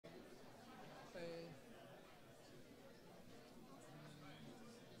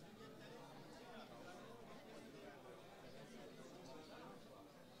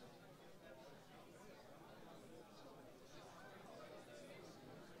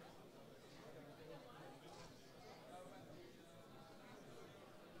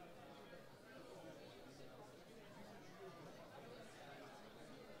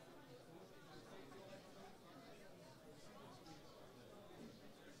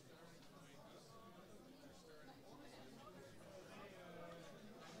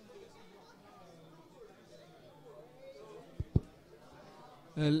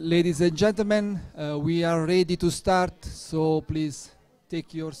Ladies and gentlemen, we are ready to start, so please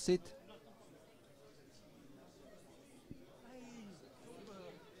take your seat.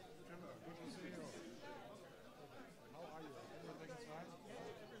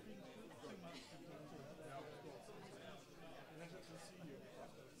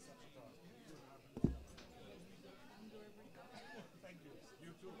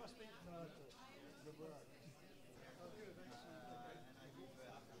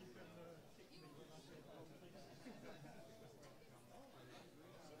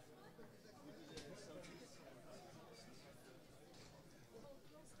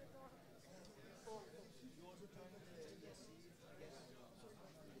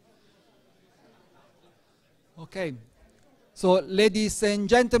 Okay, so ladies and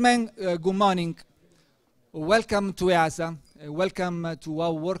gentlemen, good morning. Welcome to EASA. Welcome to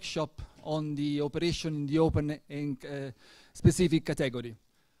our workshop on the operation in the open and specific category.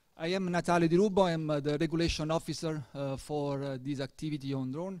 I am Natale Di Rubo. I am the regulation officer for this activity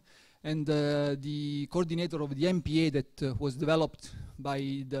on drone and the coordinator of the NPA that was developed by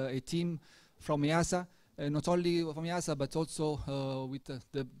a team from EASA, not only from EASA but also with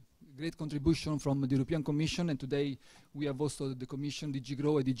the great contribution from the European Commission, and today we have also the Commission, DG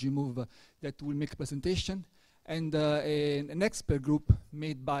Grow and DG Move that will make a presentation, and an expert group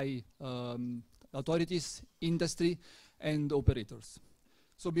made by authorities, industry and operators.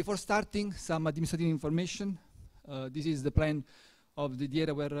 So before starting, some administrative information. This is the plan of the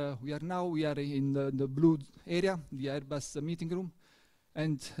area where we are now. We are in the blue area, the Airbus meeting room,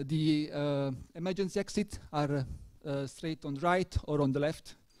 and the emergency exit are straight on the right or on the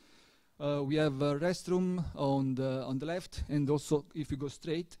left. We have a restroom on the left, and also if you go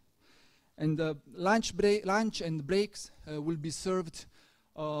straight. And lunch and breaks will be served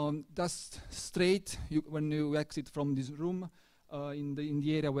just straight when you exit from this room in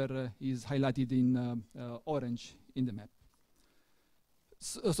the area where is highlighted in orange in the map.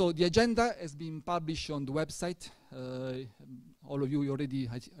 So the agenda has been published on the website. All of you already,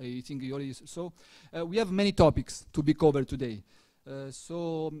 I think you already saw. We have many topics to be covered today.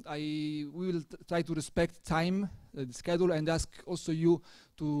 So we will try to respect time, the schedule, and ask also you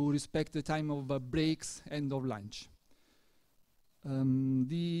to respect the time of breaks and of lunch.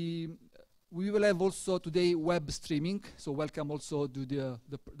 We will have also today web streaming, so welcome also to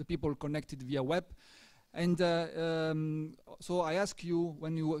the people connected via web. And so I ask you,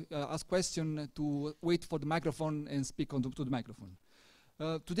 when you ask question, to wait for the microphone and speak to the microphone.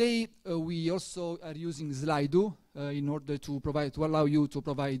 Today we also are using Slido in order to allow you to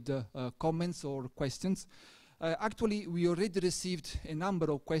provide comments or questions. Actually, we already received a number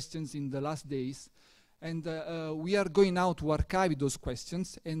of questions in the last days, and we are going now to archive those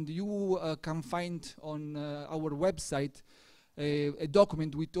questions, and you can find on our website a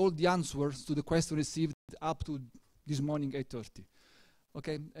document with all the answers to the questions received up to this morning 8:30.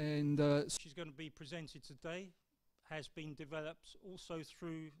 Okay, and she's going to be presented today has been developed also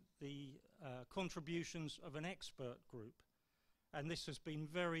through the contributions of an expert group, and this has been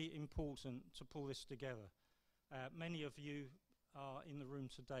very important to pull this together. Many of you are in the room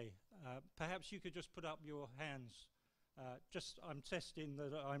today. Perhaps you could just put up your hands. I'm testing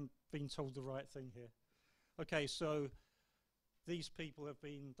that I'm being told the right thing here. Okay, so these people have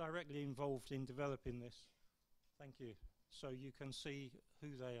been directly involved in developing this. Thank you. So you can see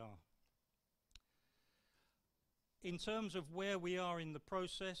who they are. In terms of where we are in the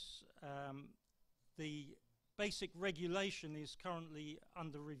process, the basic regulation is currently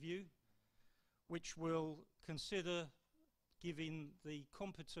under review, which will consider giving the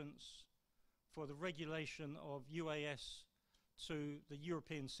competence for the regulation of UAS to the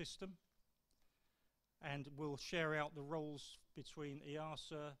European system, and will share out the roles between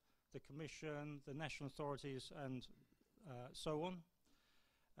EASA, the Commission, the national authorities, and so on.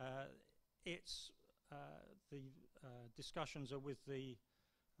 The discussions are with the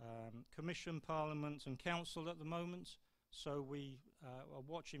Commission, Parliament and Council at the moment, so we are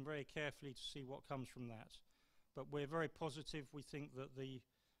watching very carefully to see what comes from that. But we're very positive. We think that the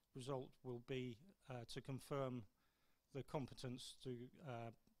result will be to confirm the competence to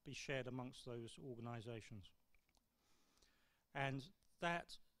be shared amongst those organisations. And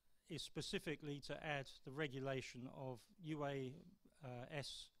that is specifically to add the regulation of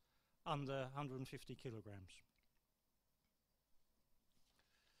UAS under 150 kilograms.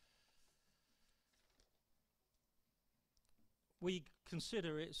 We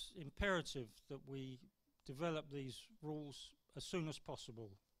consider it's imperative that we develop these rules as soon as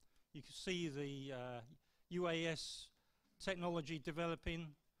possible. You can see the UAS technology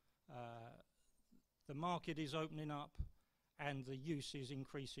developing, the market is opening up, and the use is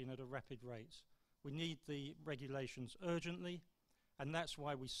increasing at a rapid rate. We need the regulations urgently, and that's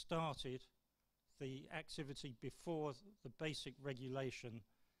why we started the activity before the basic regulation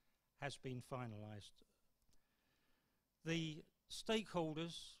has been finalised. The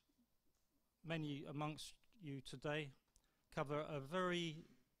stakeholders, many amongst you today, cover a very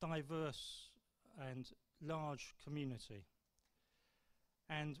diverse and large community.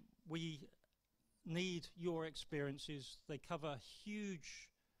 And we need your experiences. They cover a huge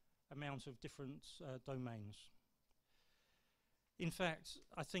amount of different domains. In fact,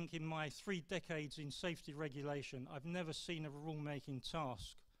 I think in my 3 decades in safety regulation, I've never seen a rulemaking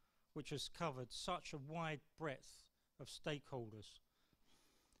task which has covered such a wide breadth of stakeholders.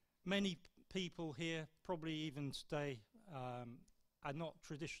 Many people here, probably even today, are not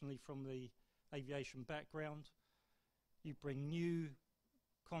traditionally from the aviation background. You bring new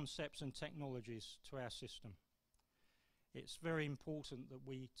concepts and technologies to our system. It's very important that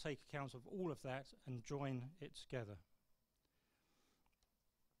we take account of all of that and join it together.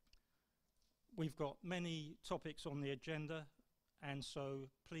 We've got many topics on the agenda, and so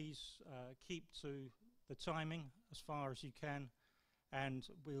please keep to the timing as far as you can, and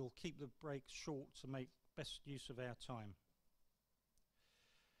we'll keep the breaks short to make best use of our time.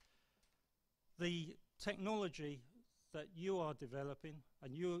 The technology that you are developing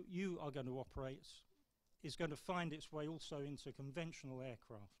and you are going to operate is going to find its way also into conventional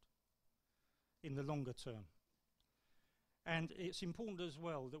aircraft in the longer term. And it's important as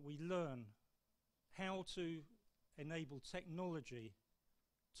well that we learn how to enable technology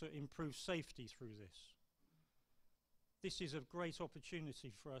to improve safety through this. This is a great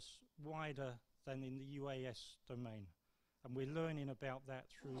opportunity for us wider than in the UAS domain, and we're learning about that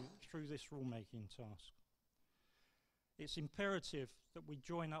through this rulemaking task. It's imperative that we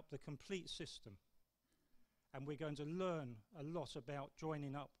join up the complete system, and we're going to learn a lot about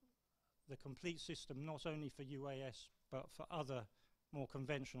joining up the complete system, not only for UAS, but for other more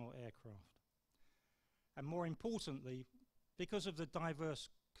conventional aircraft. And more importantly, because of the diverse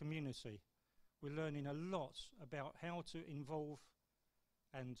community, we're learning a lot about how to involve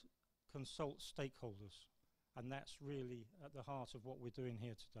and consult stakeholders. And that's really at the heart of what we're doing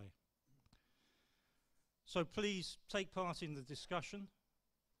here today. So please take part in the discussion,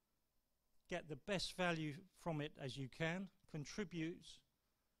 get the best value from it as you can, contribute,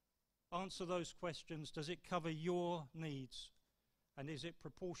 answer those questions. Does it cover your needs? And is it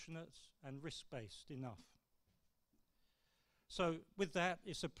proportionate and risk-based enough? So with that,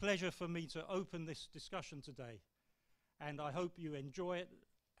 it's a pleasure for me to open this discussion today. And I hope you enjoy it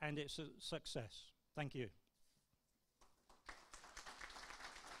and it's a success. Thank you.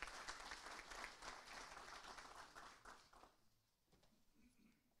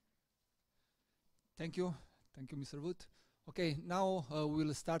 Thank you, Mr. Wood. Okay, now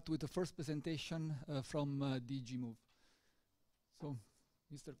we'll start with the first presentation from DG Move. So,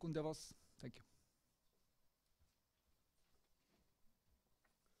 Mr. Koen, thank you.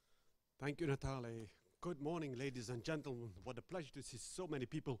 Thank you, Natale. Good morning, ladies and gentlemen. What a pleasure to see so many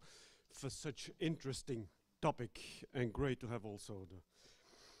people for such interesting topic, and great to have also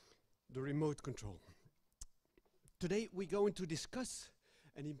the remote control. Today we're going to discuss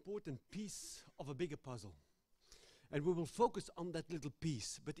an important piece of a bigger puzzle. And we will focus on that little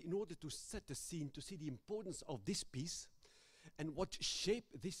piece, but in order to set the scene, to see the importance of this piece and what shape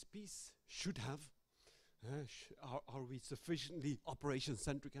this piece should have, are we sufficiently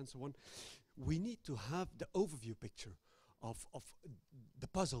operation-centric and so on, we need to have the overview picture of the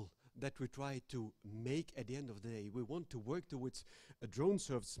puzzle that we try to make at the end of the day. We want to work towards a drone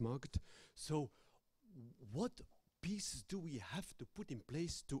service market. So what pieces do we have to put in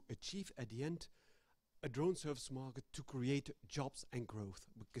place to achieve at the end a drone service market, to create jobs and growth?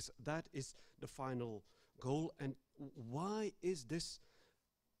 Because that is the final goal. And why is this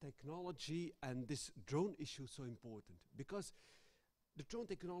technology and this drone issue so important? Because the drone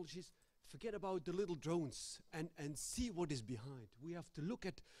technologies, forget about the little drones and see what is behind. We have to look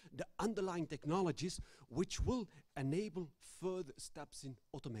at the underlying technologies which will enable further steps in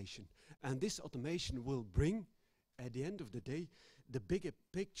automation. And this automation will bring, at the end of the day, the bigger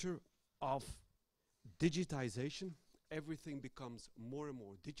picture of digitization. Everything becomes more and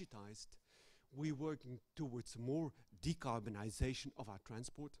more digitized. We're working towards more decarbonization of our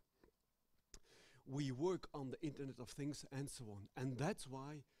transport. We work on the Internet of Things and so on. And that's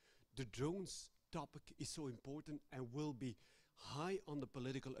why the drones topic is so important and will be high on the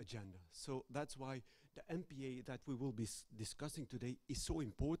political agenda. So that's why the NPA that we will be discussing today is so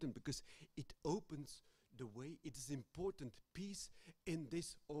important, because it opens the way. It is an important piece in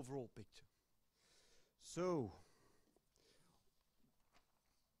this overall picture. So,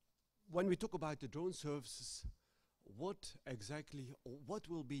 when we talk about the drone services, what exactly, or what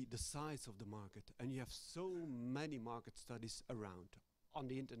will be the size of the market? And you have so many market studies around. On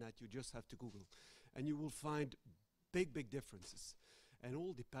the internet, you just have to Google. And you will find big, big differences. And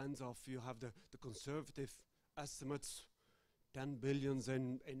all depends of, you have the conservative estimates, 10 billions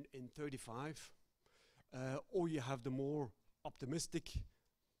in 35, or you have the more optimistic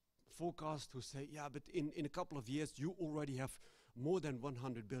forecast who say, yeah, but in a couple of years, you already have more than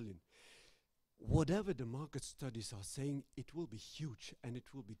 100 billion. Whatever the market studies are saying, it will be huge and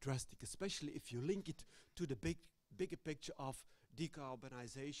it will be drastic, especially if you link it to the bigger picture of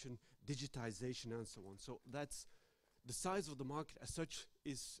decarbonization, digitization, and so on. So that's the size of the market as such.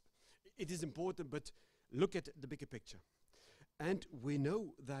 It is important, but look at the bigger picture. And we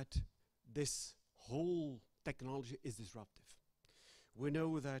know that this whole technology is disruptive. We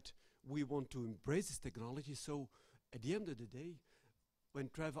know that we want to embrace this technology, so at the end of the day, when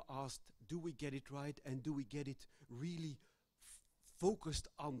Trevor asked, do we get it right and do we get it really focused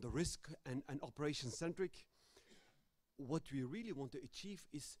on the risk and operation-centric, what we really want to achieve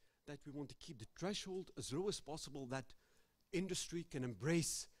is that we want to keep the threshold as low as possible, that industry can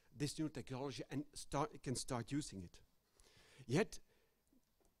embrace this new technology and can start using it. Yet,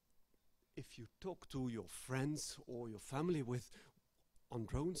 if you talk to your friends or your family on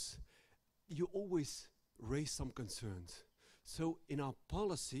drones, you always raise some concerns. So in our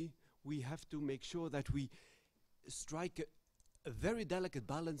policy, we have to make sure that we strike a very delicate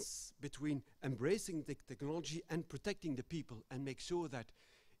balance between embracing the technology and protecting the people, and make sure that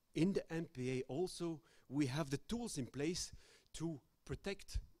in the NPA also we have the tools in place to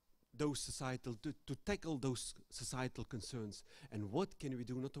protect those societal, to tackle those societal concerns. And what can we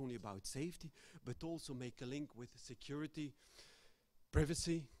do not only about safety, but also make a link with security,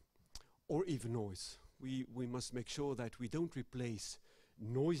 privacy, or even noise. We must make sure that we don't replace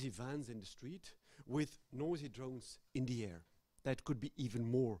noisy vans in the street with noisy drones in the air. That could be even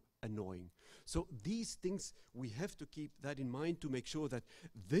more annoying. So these things, we have to keep that in mind to make sure that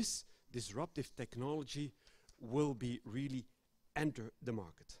this disruptive technology will be really enter the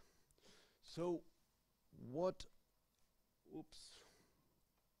market. So what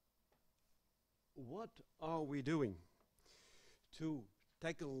are we doing to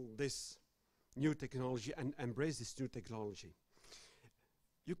tackle this new technology and embrace this new technology?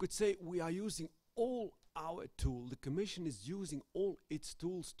 You could say we are using all our tools. The Commission is using all its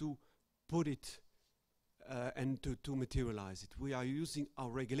tools to put it and to materialize it. We are using our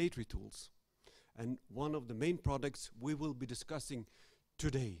regulatory tools. And one of the main products we will be discussing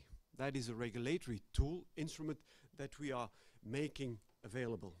today, that is a regulatory tool, instrument that we are making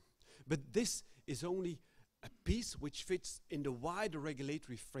available. But this is only a piece which fits in the wider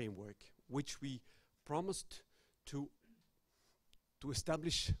regulatory framework, which we promised to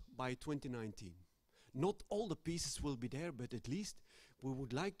establish by 2019. Not all the pieces will be there, but at least we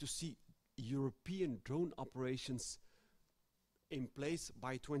would like to see European drone operations in place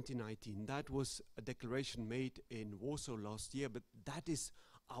by 2019. That was a declaration made in Warsaw last year, but that is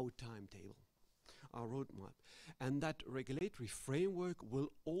our timetable, our roadmap. And that regulatory framework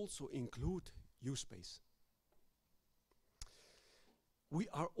will also include use space. We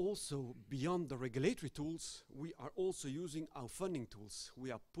are also, beyond the regulatory tools, we are also using our funding tools.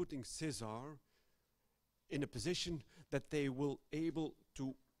 We are putting SESAR in a position that they will able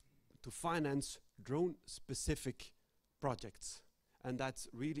to finance drone-specific projects. And that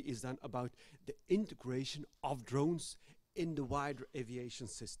really is then about the integration of drones in the wider aviation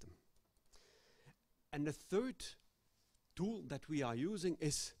system. And the third tool that we are using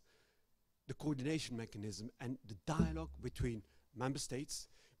is the coordination mechanism and the dialogue between member states,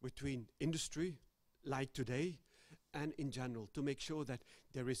 between industry, like today, and in general, to make sure that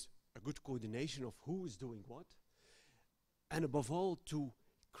there is a good coordination of who is doing what, and above all, to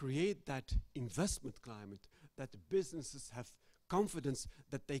create that investment climate, that the businesses have confidence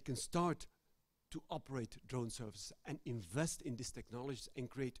that they can start to operate drone services and invest in these technologies and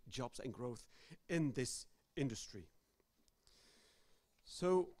create jobs and growth in this industry.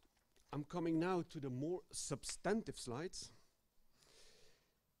 So I'm coming now to the more substantive slides.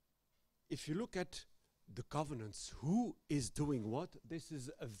 If you look at the governance, who is doing what, this is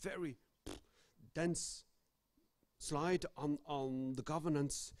a very dense slide on the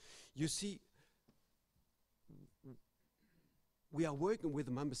governance. You see, we are working with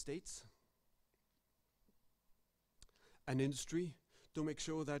the member states and industry to make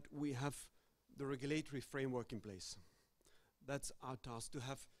sure that we have the regulatory framework in place. That's our task, to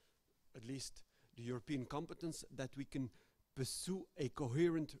have at least the European competence that we can pursue a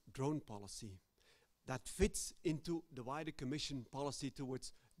coherent drone policy that fits into the wider Commission policy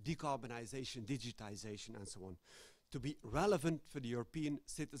towards decarbonization, digitization, and so on, to be relevant for the European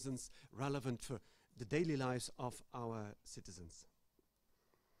citizens, relevant for the daily lives of our citizens.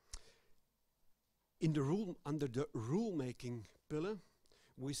 In the rule, under the rule-making pillar,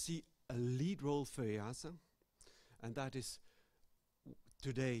 we see a lead role for EASA, and that is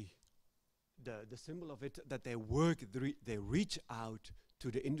today the symbol of it, that they work, they reach out to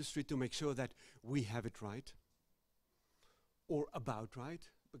the industry to make sure that we have it right, or about right,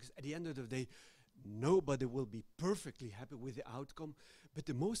 because at the end of the day, nobody will be perfectly happy with the outcome, but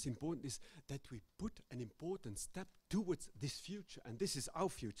the most important is that we put an important step towards this future, and this is our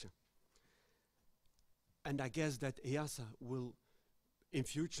future. And I guess that EASA will, in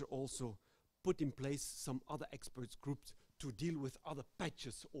future, also put in place some other experts groups to deal with other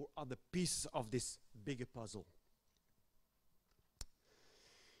patches or other pieces of this bigger puzzle.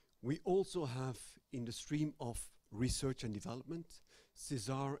 We also have, in the stream of research and development,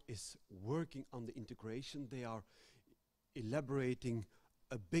 SESAR is working on the integration. They are elaborating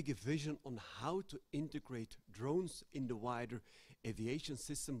a bigger vision on how to integrate drones in the wider aviation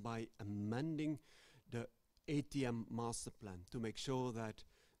system by amending the ATM master plan to make sure that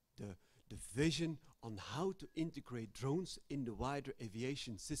the vision on how to integrate drones in the wider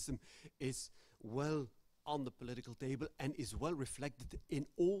aviation system is well on the political table and is well reflected in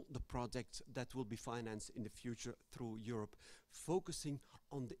all the projects that will be financed in the future through Europe, focusing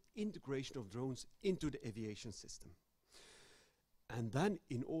on the integration of drones into the aviation system. And then,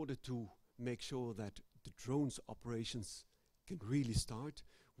 in order to make sure that the drones operations can really start,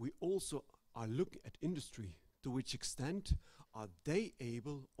 we also are looking at industry. To which extent are they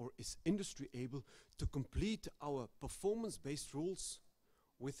able, or is industry able, to complete our performance-based rules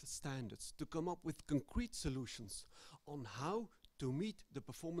with standards, to come up with concrete solutions on how to meet the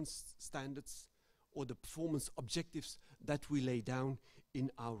performance standards or the performance objectives that we lay down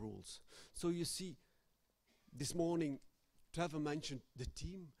in our rules. So you see, this morning Trevor mentioned the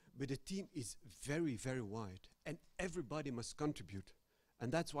team, but the team is very, very wide, and everybody must contribute.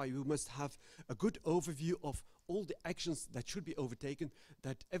 And that's why we must have a good overview of all the actions that should be overtaken,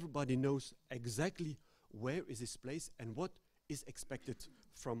 that everybody knows exactly where is his place and what is expected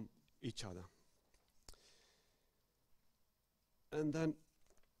from each other. And then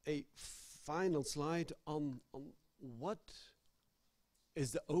a final slide on what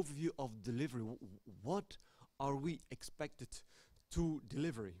is the overview of delivery. What are we expected to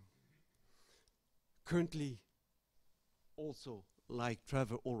deliver? Currently, also, like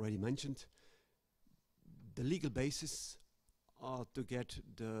Trevor already mentioned, the legal basis to get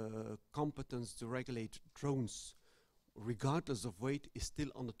the competence to regulate drones, regardless of weight, is still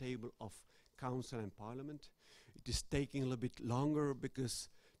on the table of Council and Parliament. It is taking a little bit longer because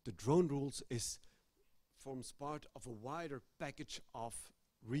the drone rules forms part of a wider package of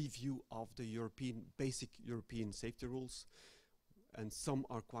review of the basic European safety rules, and some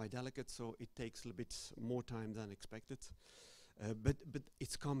are quite delicate, so it takes a little bit more time than expected. But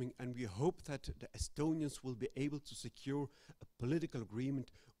it's coming, and we hope that the Estonians will be able to secure a political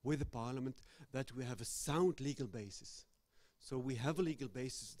agreement with the Parliament that we have a sound legal basis. So we have a legal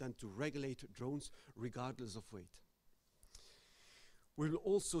basis then to regulate drones regardless of weight. We will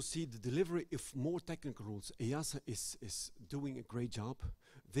also see the delivery of more technical rules. EASA is doing a great job.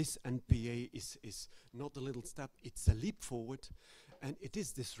 This NPA is not a little step, it's a leap forward, and it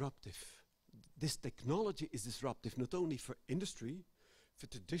is disruptive. This technology is disruptive not only for industry, for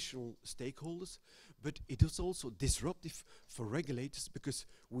traditional stakeholders, but it is also disruptive for regulators, because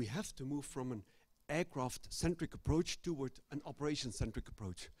we have to move from an aircraft-centric approach toward an operation-centric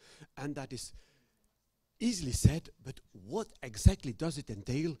approach. And that is easily said, but what exactly does it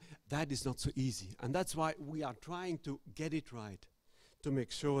entail? That is not so easy. And that's why we are trying to get it right, to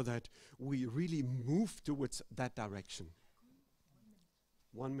make sure that we really move towards that direction.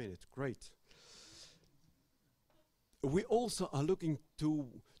 1 minute, great. We also are looking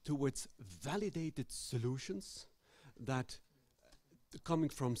towards validated solutions that coming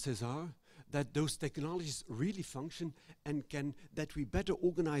from SESAR, that those technologies really function and that we better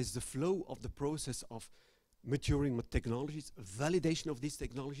organize the flow of the process of maturing technologies, validation of these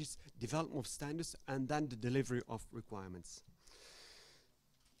technologies, development of standards, and then the delivery of requirements.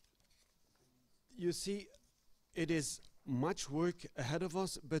 You see, it is much work ahead of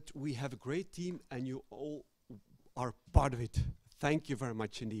us, but we have a great team, and you all are part of it. Thank you very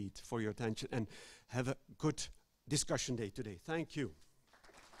much indeed for your attention, and have a good discussion day today. Thank you.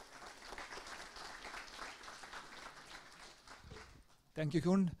 Thank you,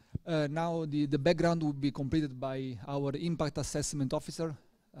 Koen. Now the background will be completed by our Impact Assessment Officer,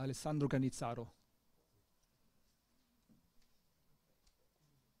 Alessandro Cannizzaro.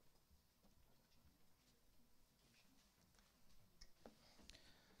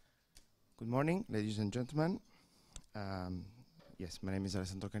 Good morning, ladies and gentlemen. Yes, my name is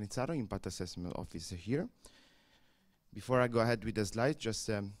Alessandro Cannizzaro, Impact Assessment Officer here. Before I go ahead with the slide, just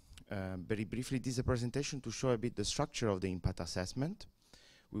very briefly, this is a presentation to show a bit the structure of the impact assessment.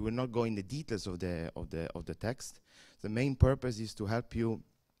 We will not go in the details of the text. The main purpose is to help you,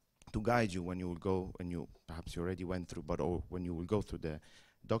 to guide you when you will go, when you perhaps you already went through, but or when you will go through the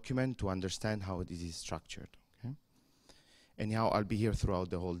document to understand how this is structured. Okay? Anyhow, I'll be here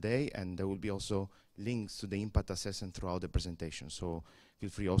throughout the whole day, and there will be also links to the impact assessment throughout the presentation. So feel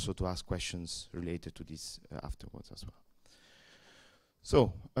free also to ask questions related to this afterwards as well.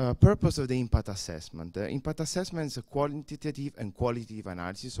 So, purpose of the impact assessment. The impact assessment is a quantitative and qualitative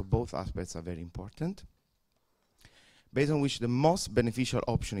analysis, so both aspects are very important, based on which the most beneficial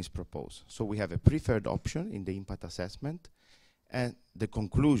option is proposed. So we have a preferred option in the impact assessment, and the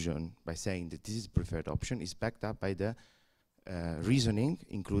conclusion by saying that this is preferred option is backed up by the reasoning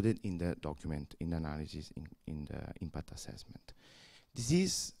included in the document, in the analysis, in the impact assessment. This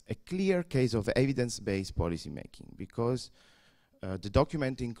is a clear case of evidence-based policy making, because the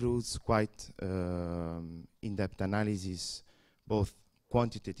document includes quite in-depth analysis, both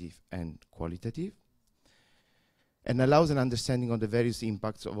quantitative and qualitative, and allows an understanding of the various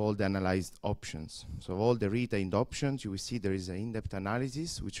impacts of all the analyzed options. So all the retained options, you will see there is an in-depth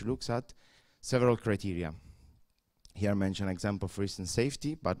analysis which looks at several criteria. Here I mention example, for instance,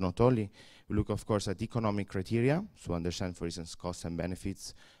 safety, but not only. We look, of course, at economic criteria, so understand, for instance, costs and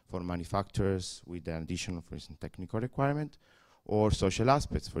benefits for manufacturers with an additional, for instance, technical requirement, or social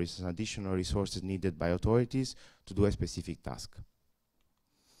aspects, for instance, additional resources needed by authorities to do a specific task.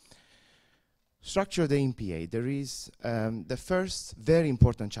 Structure of the NPA. There is the first very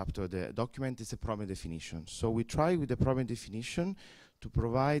important chapter of the document is a problem definition. So we try with the problem definition to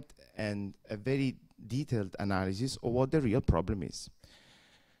provide a very detailed analysis of what the real problem is.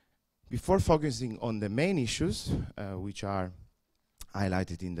 Before focusing on the main issues, which are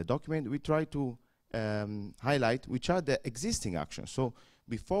highlighted in the document, we try to highlight which are the existing actions. So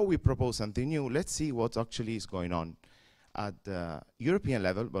before we propose something new, let's see what actually is going on at the European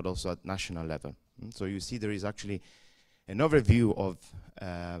level, but also at national level. So you see there is actually an overview of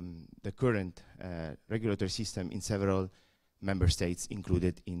the current regulatory system in several member states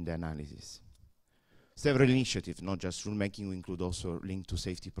included in the analysis. Several initiatives, not just rulemaking, we include also linked to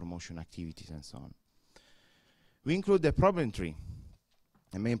safety promotion activities and so on. We include the problem tree.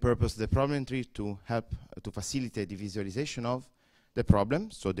 The main purpose of the problem tree to help to facilitate the visualization of the problem,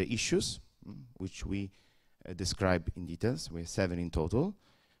 so the issues, which we describe in details. We have 7 in total.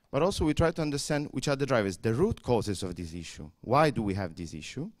 But also we try to understand which are the drivers, the root causes of this issue. Why do we have this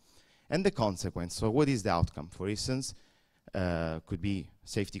issue? And the consequence. So what is the outcome? For instance, could be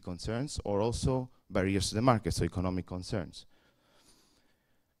safety concerns or also barriers to the market, so economic concerns.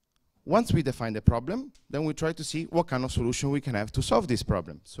 Once we define the problem, then we try to see what kind of solution we can have to solve this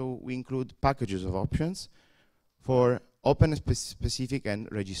problem. So we include packages of options for open, specific,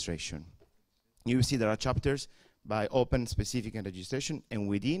 and registration. You will see there are chapters by open, specific, and registration, and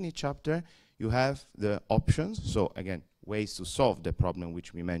within each chapter you have the options, so again, ways to solve the problem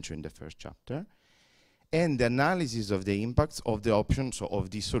which we mentioned in the first chapter, and the analysis of the impacts of the options, so of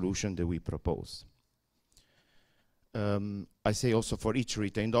the solution that we propose. I say also for each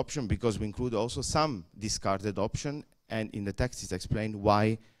retained option because we include also some discarded option, and in the text it's explained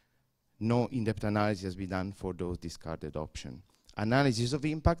why no in-depth analysis has been done for those discarded options. Analysis of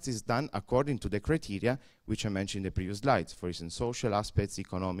impacts is done according to the criteria which I mentioned in the previous slides, for instance, social aspects,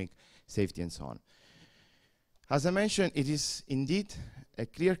 economic, safety, and so on. As I mentioned, it is indeed a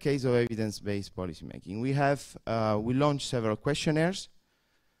clear case of evidence-based policymaking. We have, we launched several questionnaires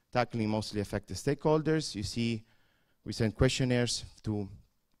tackling mostly affected stakeholders. You see, we sent questionnaires to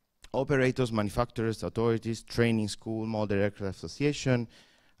operators, manufacturers, authorities, training school, model aircraft association.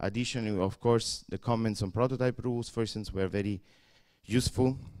 Additionally, of course, the comments on prototype rules, for instance, were very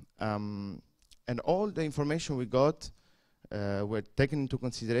useful. And all the information we got were taken into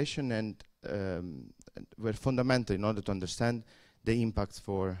consideration and were fundamental in order to understand the impacts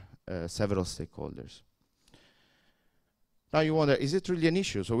for several stakeholders. Now you wonder, is it really an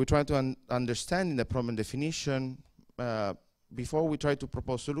issue? So we try to understand in the problem definition, before we try to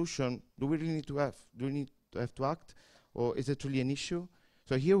propose solution, do we really need to have to act, or is it really an issue?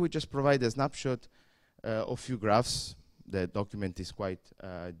 So here we just provide a snapshot of few graphs. The document is quite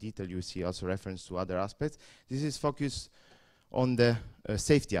detailed. You see also reference to other aspects. This is focused on the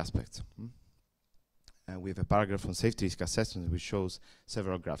safety aspects. we have a paragraph on safety risk assessment which shows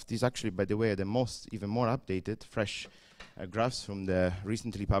several graphs. These actually, by the way, are the most, even more updated, fresh graphs from the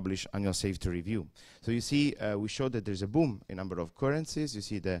recently published annual safety review. So you see, we showed that there's a boom in number of occurrences. You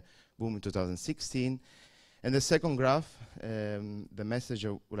see the boom in 2016. And the second graph, the message I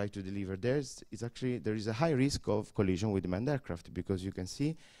would like to deliver there is actually there is a high risk of collision with manned aircraft, because you can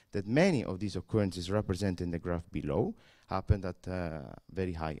see that many of these occurrences represented in the graph below happened at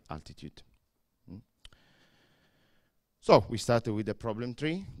very high altitude. So we started with the problem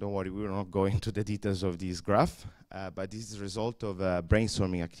tree. Don't worry, we will not go into the details of this graph, but this is a result of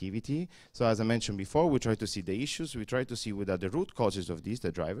brainstorming activity. So as I mentioned before, we try to see the issues, we try to see what are the root causes of these,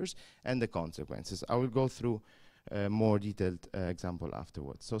 the drivers, and the consequences. I will go through a more detailed example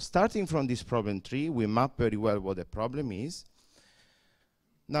afterwards. So starting from this problem tree, we map very well what the problem is.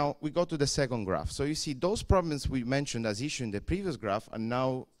 Now we go to the second graph. So you see those problems we mentioned as issue in the previous graph are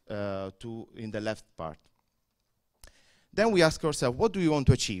now in the left part. Then we ask ourselves, what do we want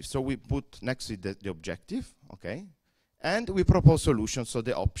to achieve? So we put next to the objective, okay? And we propose solutions, so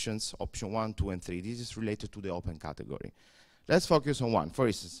the options, option 1, 2, and 3. This is related to the open category. Let's focus on one. For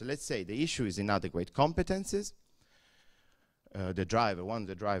instance, let's say the issue is inadequate competences. The driver, one of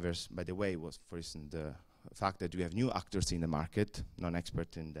the drivers, by the way, was, for instance, the fact that we have new actors in the market,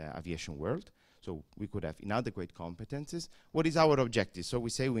 non-expert in the aviation world. So we could have inadequate competences. What is our objective? So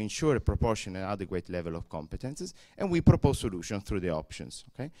we say we ensure a proportional and adequate level of competences, and we propose solutions through the options,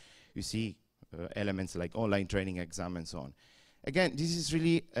 okay? You see elements like online training exam and so on. Again, this is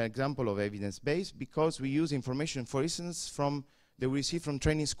really an example of evidence-based because we use information, for instance, that we receive from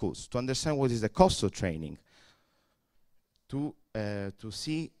training schools to understand what is the cost of training, to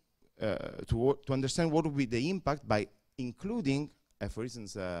understand what would be the impact by including, for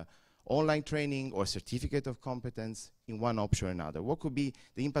instance, online training or certificate of competence in one option or another. What could be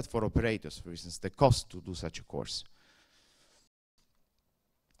the impact for operators, for instance, the cost to do such a course?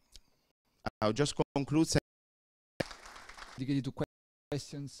 I'll just conclude saying dedicated to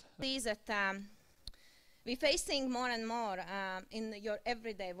questions. See that we're facing more and more in your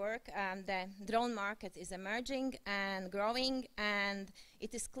everyday work. The drone market is emerging and growing, and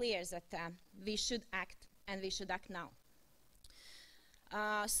it is clear that we should act, and we should act now.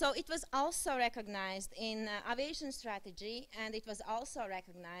 So it was also recognized in aviation strategy, and it was also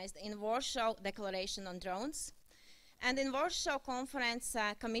recognized in Warsaw Declaration on Drones. And in Warsaw Conference,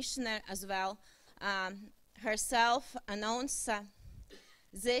 Commissioner as well herself announced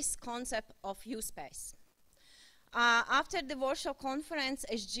this concept of U-Space. After the Warsaw Conference,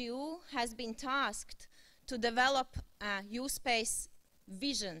 SGU has been tasked to develop a U-Space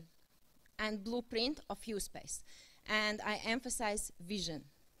vision and blueprint of U-Space. And I emphasize vision.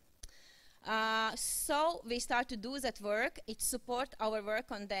 So we start to do that work. It supports our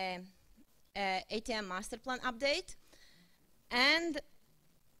work on the ATM master plan update and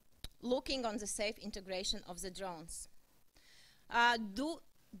looking on the safe integration of the drones.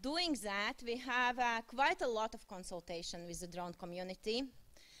 Doing that, we have quite a lot of consultation with the drone community,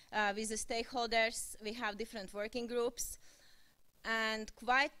 with the stakeholders. We have different working groups, and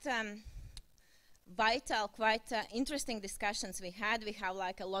quite vital, quite interesting discussions we had. We have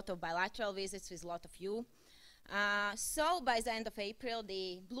like a lot of bilateral visits with a lot of you. So by the end of April,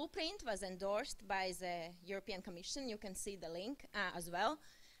 the blueprint was endorsed by the European Commission. You can see the link as well.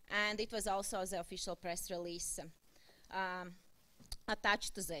 And it was also the official press release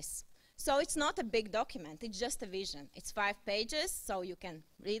attached to this. So it's not a big document, it's just a vision. It's 5 pages, so you can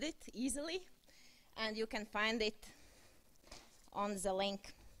read it easily. And you can find it on the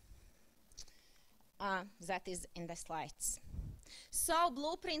link that is in the slides. So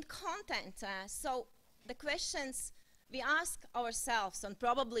blueprint content. So the questions we ask ourselves, and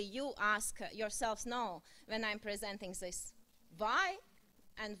probably you ask yourselves now when I'm presenting this: why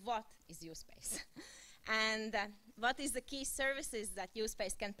and what is U-Space? And what is the key services that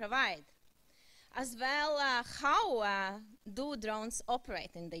U-Space can provide? As well, how do drones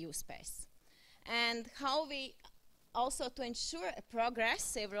operate in the U-Space? And how we also to ensure a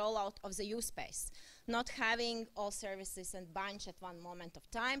progressive rollout of the U-Space, not having all services and bunch at one moment of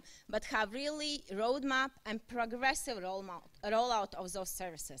time, but have really roadmap and progressive rollout of those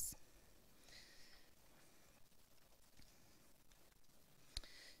services.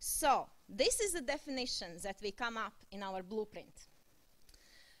 So this is the definition that we come up in our blueprint.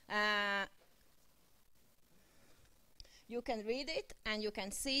 You can read it and you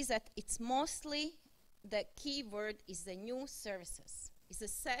can see that it's mostly the key word is the new services. It's a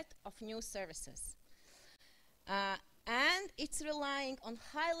set of new services. And it's relying on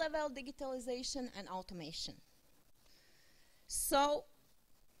high-level digitalization and automation. So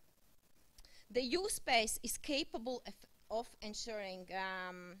the U-Space is capable of ensuring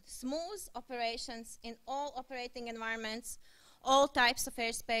smooth operations in all operating environments, all types of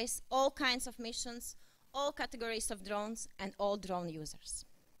airspace, all kinds of missions, all categories of drones, and all drone users.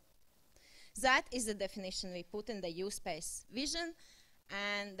 That is the definition we put in the U-Space vision,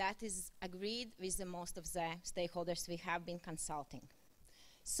 and that is agreed with the most of the stakeholders we have been consulting.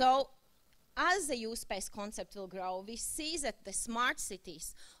 So, as the U-Space concept will grow, we see that the smart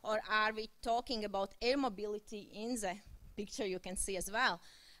cities, or are we talking about air mobility in the picture you can see as well,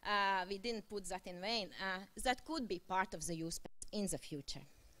 we didn't put that in vain, that could be part of the U-Space in the future.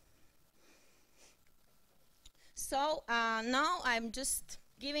 So now I'm just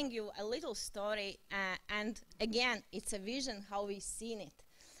giving you a little story, and again, it's a vision how we've seen it.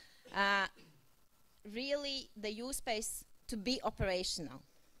 Really, the U-Space to be operational.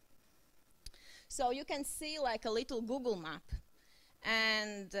 So you can see like a little Google map,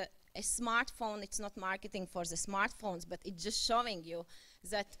 and a smartphone, it's not marketing for the smartphones, but it's just showing you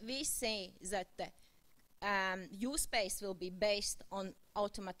that we say that the U-Space will be based on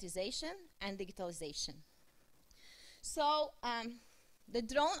automatization and digitalization. So the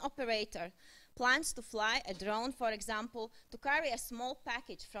drone operator plans to fly a drone, for example, to carry a small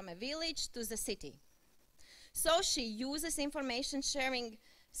package from a village to the city. So she uses information sharing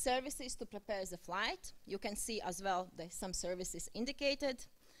services to prepare the flight. You can see as well some services indicated.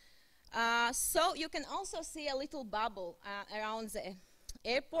 So you can also see a little bubble around the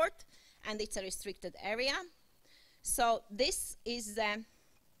airport, and it's a restricted area. So this is the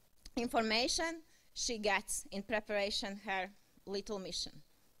information she gets in preparation her little mission.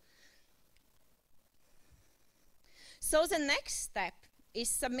 So the next step is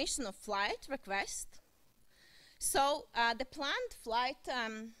submission of flight request. So the planned flight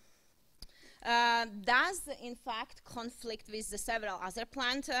does in fact conflict with the several other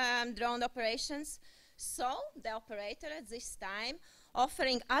planned drone operations. So the operator at this time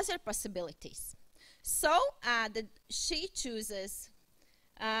offering other possibilities. So she chooses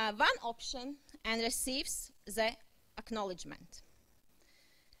one option and receives the acknowledgement.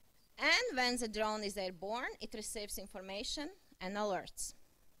 And when the drone is airborne, it receives information and alerts.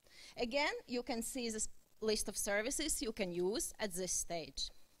 Again, you can see this list of services you can use at this stage.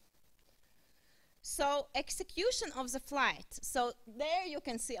 So execution of the flight. So there you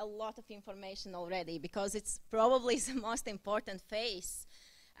can see a lot of information already, because it's probably the most important phase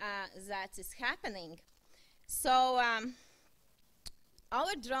that is happening. So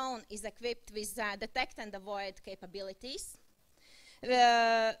our drone is equipped with detect and avoid capabilities,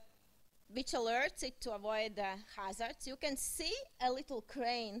 which alerts it to avoid hazards. You can see a little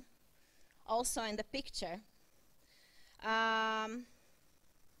crane also in the picture.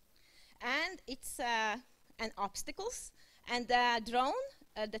 And it's an obstacles, and the drone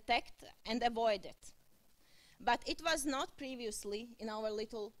detect and avoid it. But it was not previously in our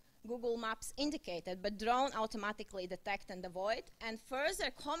little Google Maps indicated, but drone automatically detect and avoid, and further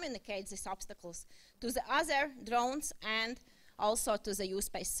communicates these obstacles to the other drones and also to the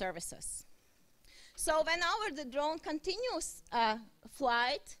U-Space services. So when the drone continues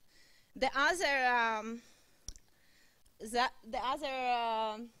flight, the other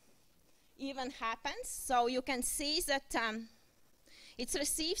event happens. So you can see that it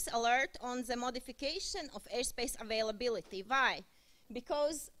receives alert on the modification of airspace availability. Why?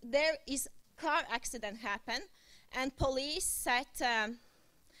 Because there is car accident happen, and police set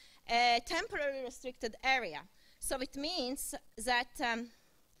a temporary restricted area. So it means that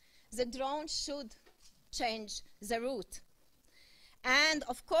the drone should change the route. And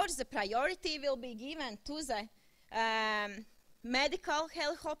of course, the priority will be given to the medical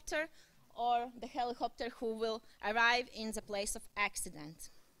helicopter or the helicopter who will arrive in the place of accident.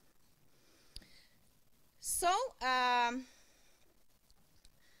 So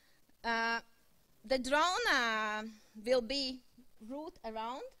the drone will be route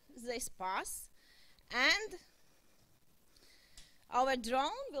around this path, and our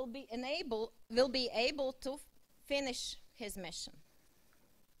drone will be able to finish his mission.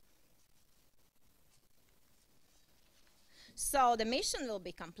 So the mission will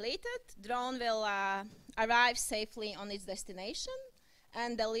be completed. Drone will arrive safely on its destination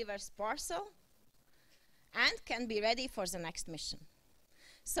and delivers parcel, and can be ready for the next mission.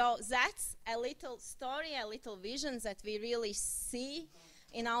 So that's a little story, a little vision that we really see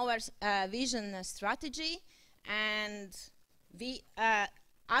in our vision strategy. And we,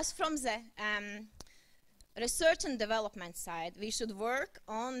 as from the research and development side, we should work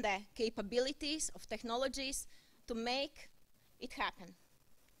on the capabilities of technologies to make it happen.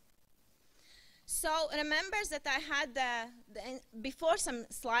 So remember that I had before some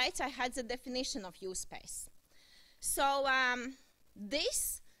slides, I had the definition of use space. So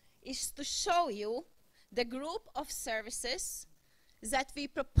this is to show you the group of services that we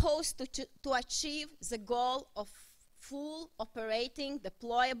propose to achieve the goal of full operating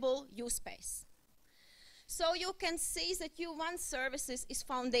deployable use space. So you can see that U1 services is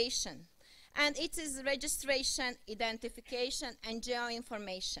foundation, and it is registration, identification, and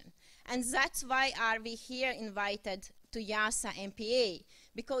geo-information. And that's why are we here invited to EASA NPA,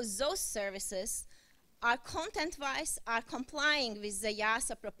 because those services are content-wise, are complying with the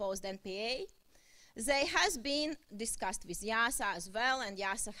EASA proposed NPA. They has been discussed with EASA as well, and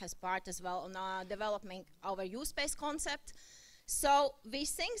EASA has part as well on developing our use space concept. So we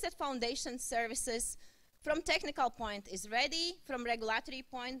think that foundation services from technical point is ready, from regulatory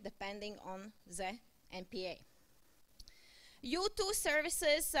point depending on the NPA. U2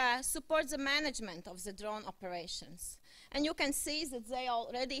 services support the management of the drone operations. And you can see that they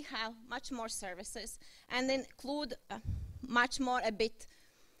already have much more services and include much more a bit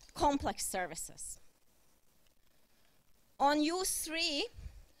complex services. On U3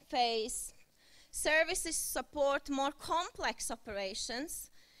 phase, services support more complex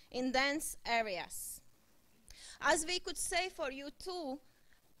operations in dense areas. As we could say for U2,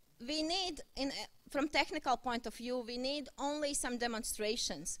 we need, from technical point of view, we need only some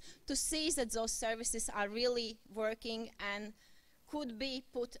demonstrations to see that those services are really working and could be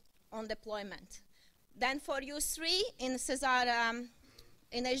put on deployment. Then for U3 in SESAR,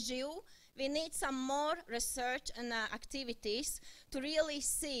 in SGU, we need some more research and activities to really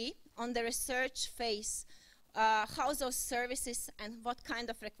see on the research phase how those services and what kind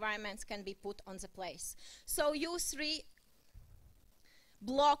of requirements can be put on the place. So U3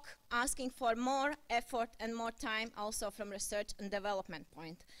 block asking for more effort and more time also from research and development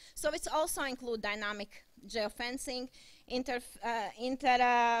point. So it's also include dynamic geofencing,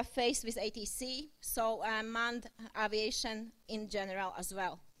 interface with ATC, so manned aviation in general as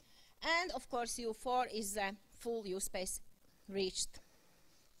well. And of course U4 is the full use space reached.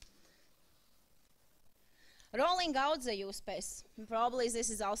 Rolling out the use space, probably this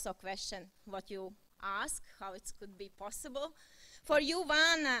is also a question what you ask, how it could be possible. For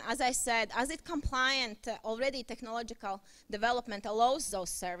U1, as I said, as it compliant, already technological development allows those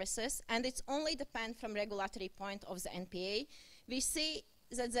services, and it's only depend from regulatory point of the NPA. We see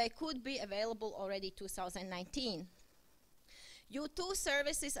that they could be available already 2019. U2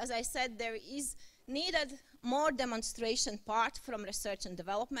 services, as I said, there is needed more demonstration part from research and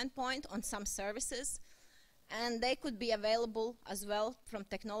development point on some services, and they could be available as well from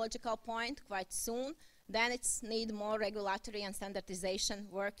technological point quite soon. Then it's need more regulatory and standardization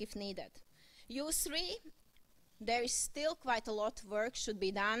work if needed. U3, there is still quite a lot of work should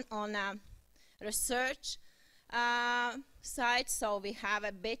be done on research side, so we have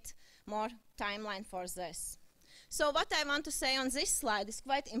a bit more timeline for this. So what I want to say on this slide is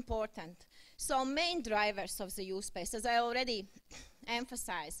quite important. So main drivers of the use space, as I already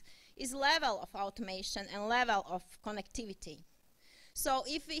emphasized, is level of automation and level of connectivity. So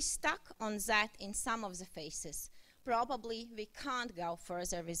if we stuck on that in some of the phases, probably we can't go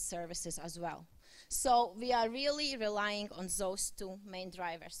further with services as well. So we are really relying on those two main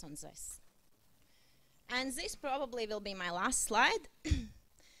drivers on this. And this probably will be my last slide.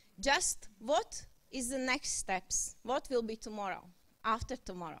 Just what is the next steps? What will be tomorrow, after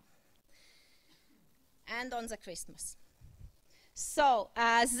tomorrow, and on the Christmas? So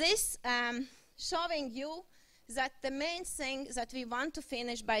this showing you that the main thing that we want to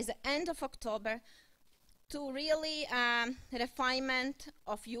finish by the end of October to really refinement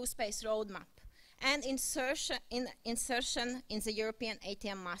of use space roadmap and insertion in the European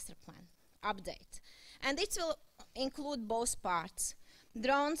ATM master plan update. And it will include both parts,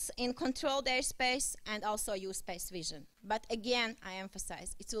 drones in controlled airspace and also use space vision. But again, I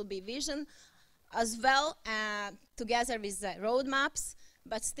emphasize, it will be vision as well together with the roadmaps.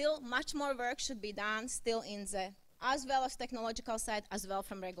 But still, much more work should be done still in the, as well as technological side, as well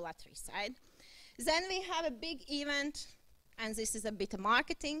from regulatory side. Then we have a big event, and this is a bit of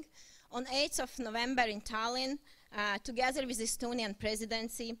marketing, on 8th of November in Tallinn, together with the Estonian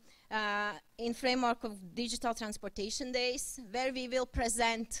presidency, in framework of Digital Transportation Days, where we will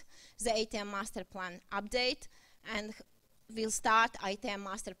present the ATM Master Plan update, and we'll start ATM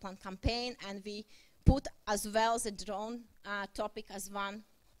Master Plan campaign, and we put as well the drone topic as one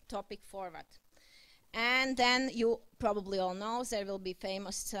topic forward. And then you probably all know there will be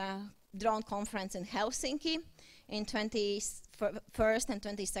famous drone conference in Helsinki in 21st and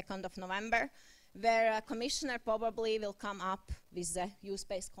 22nd of November, where a commissioner probably will come up with the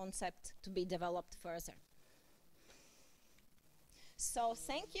use-based concept to be developed further. So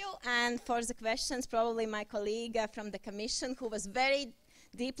thank you, and for the questions, probably my colleague from the Commission, who was very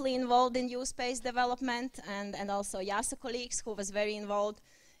deeply involved in use-based development, and also EASA colleagues who was very involved,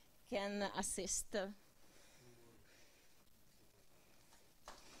 can assist.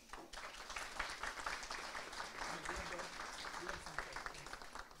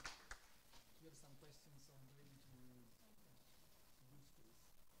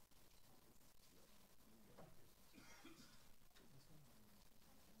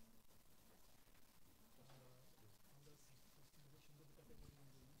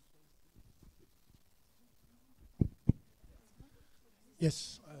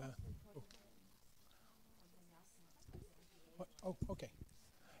 Yes. Okay.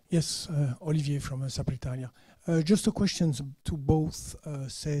 Yes, Olivier from Sapritalia. Just a question to both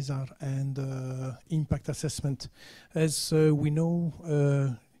SESAR and impact assessment. As we know,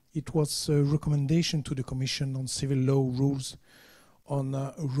 it was a recommendation to the Commission on civil law rules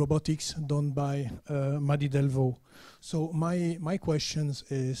on robotics done by Madi Delvaux. So my questions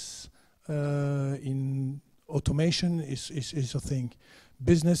is in automation is a thing,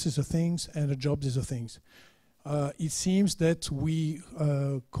 business is a thing, and the jobs is a thing. It seems that we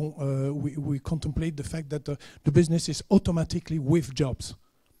contemplate the fact that the business is automatically with jobs,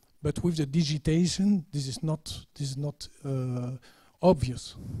 but with the digitization, this is not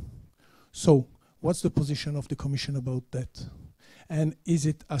obvious. So, what's the position of the Commission about that? And is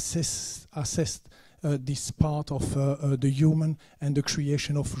it assessed this part of the human and the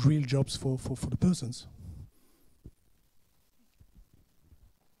creation of real jobs for the persons?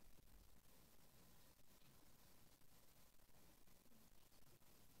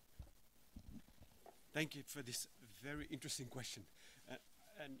 Thank you for this very interesting question.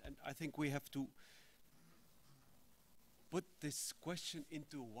 And I think we have to put this question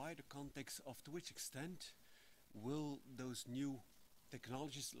into a wider context of to which extent will those new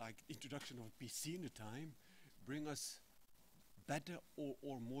technologies like introduction of a PC in a time bring us better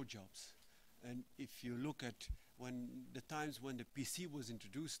or more jobs. And if you look at the times when the PC was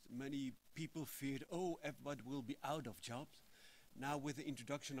introduced, many people feared, oh, everybody will be out of jobs. Now with the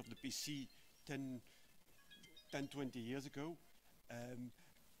introduction of the PC 10, 20 years ago,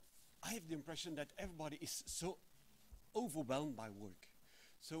 I have the impression that everybody is so overwhelmed by work.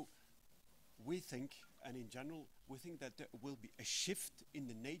 So we think, and in general, we think that there will be a shift in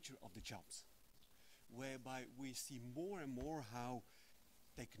the nature of the jobs, whereby we see more and more how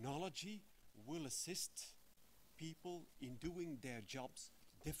technology will assist people in doing their jobs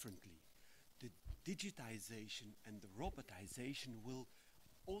differently. The digitization and the robotization will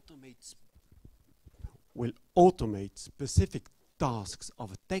automate specific tasks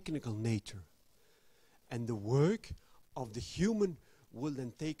of a technical nature, and the work of the human will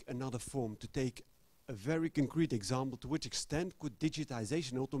then take another form. To take a very concrete example, to which extent could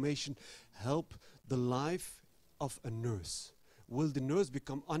digitization, automation help the life of a nurse? Will the nurse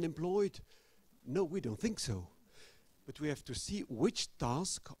become unemployed? No, we don't think so. But we have to see which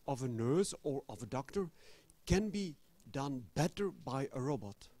task of a nurse or of a doctor can be done better by a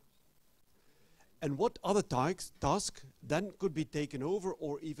robot. And what other tasks then could be taken over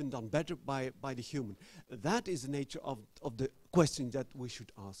or even done better by the human? That is the nature of the question that we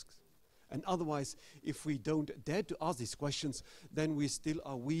should ask. And otherwise, if we don't dare to ask these questions, then we still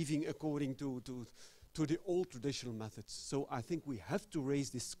are weaving according to the old traditional methods. So I think we have to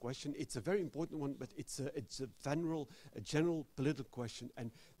raise this question. It's a very important one, but it's a general political question,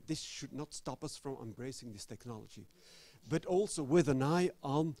 and this should not stop us from embracing this technology. But also with an eye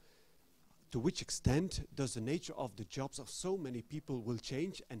on to which extent does the nature of the jobs of so many people will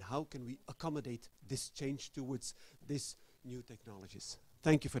change, and how can we accommodate this change towards these new technologies?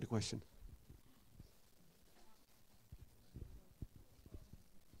 Thank you for the question.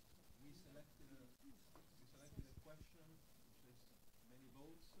 We selected a question which has many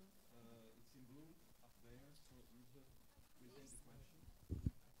votes. It's in blue up there, so Yves, present the question.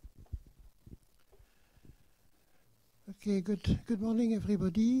 Okay, good morning,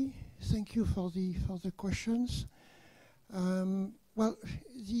 everybody. Thank you for the questions. Well,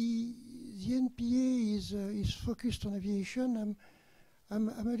 the NPA is focused on aviation. I'm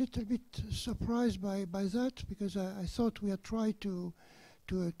a little bit surprised by that, because I thought we had tried to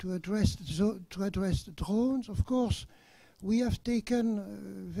address drones. Of course, we have taken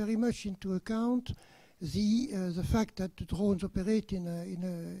very much into account the fact that the drones operate in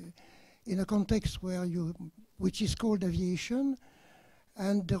a context which is called aviation,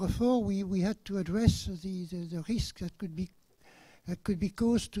 and therefore we had to address the risk that could be could be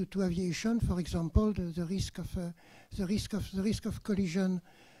caused to aviation. For example, the risk of collision.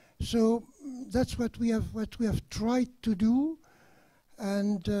 So that's what we have tried to do.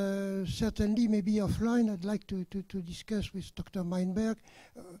 And certainly, maybe offline, I'd like to discuss with Dr. Meinberg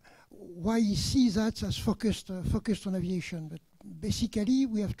why he sees that as focused on aviation. But basically,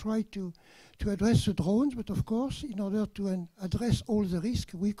 we have tried to address the drones, but of course, in order to address all the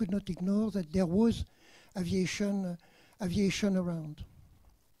risk, we could not ignore that there was aviation around.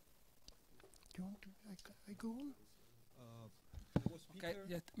 Do you want to I go on? Okay,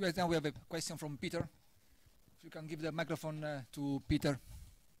 yes, now we have a question from Peter. If you can give the microphone to Peter.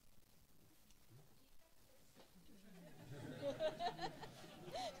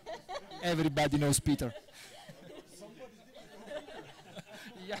 Everybody knows Peter.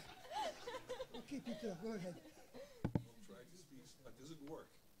 Yeah. Okay, Peter, go ahead. I'm trying to speak, but does it work?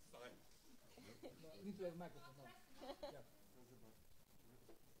 Fine. You need to have a microphone. No. Yeah.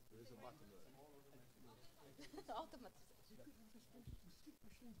 There is a button there.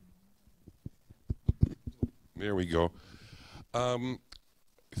 There we go.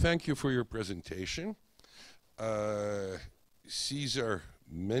 Thank you for your presentation. SESAR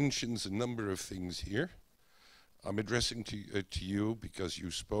mentions a number of things here. I'm addressing to you because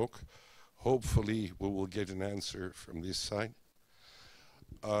you spoke. Hopefully we will get an answer from this side.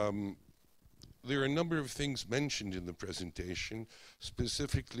 There are a number of things mentioned in the presentation,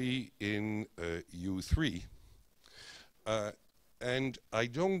 specifically in U3. And I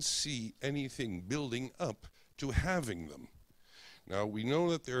don't see anything building up to having them. Now, we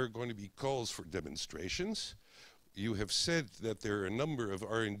know that there are going to be calls for demonstrations. You have said that there are a number of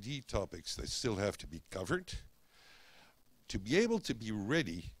R&D topics that still have to be covered. To be able to be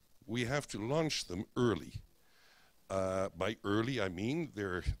ready, we have to launch them early. By early, I mean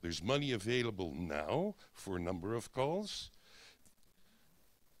there's money available now for a number of calls.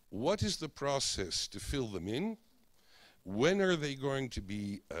 What is the process to fill them in? When are they going to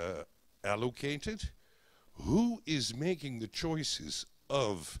be allocated? Who is making the choices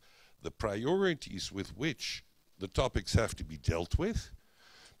of the priorities with which the topics have to be dealt with?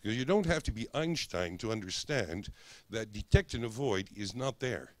 Because you don't have to be Einstein to understand that detect and avoid is not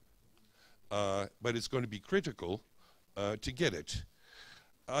there. But it's going to be critical to get it.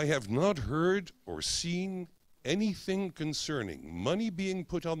 I have not heard or seen anything concerning money being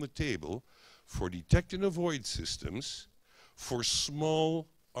put on the table for detect and avoid systems for small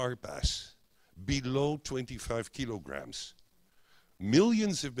RPAS, below 25 kilograms.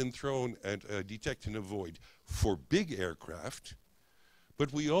 Millions have been thrown at detect and avoid for big aircraft,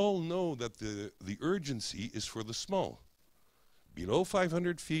 but we all know that the urgency is for the small. Below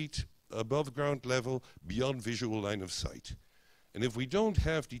 500 feet, above ground level, beyond visual line of sight. And if we don't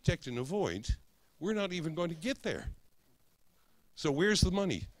have detect and avoid, we're not even going to get there. So where's the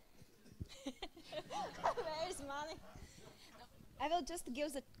money? Where's money? I will just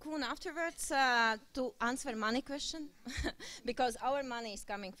give the Koen afterwards to answer money question because our money is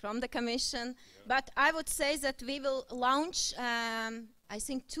coming from the Commission. Yeah. But I would say that we will launch, I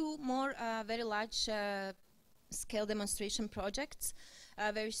think, 2 more very large scale demonstration projects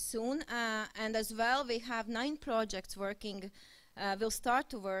very soon. And as well, we have 9 projects working. We'll start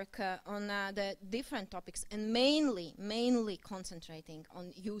to work on the different topics and mainly concentrating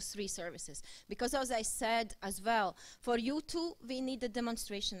on U3 services. Because as I said as well, for U2, we need the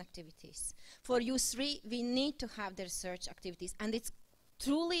demonstration activities. For U3, we need to have the research activities. And it's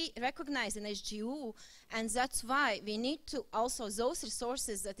truly recognized in SGU, and that's why we need to also, those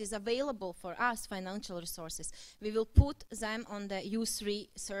resources that is available for us, financial resources, we will put them on the U3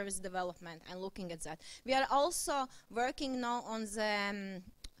 service development and looking at that. We are also working now on the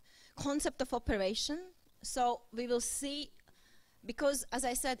concept of operation, so we will see, because as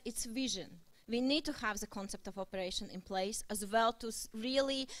I said, it's vision. We need to have the concept of operation in place as well to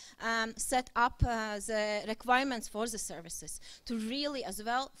really set up the requirements for the services, to really as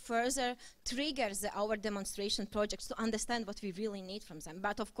well further trigger our demonstration projects to understand what we really need from them.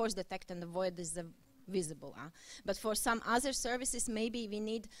 But of course, detect and avoid is visible. But for some other services, maybe we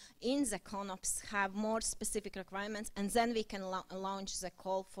need in the CONOPS have more specific requirements, and then we can launch the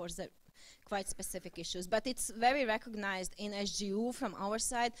call for the quite specific issues. But it's very recognized in SGU from our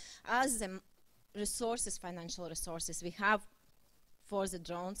side as the resources, financial resources we have for the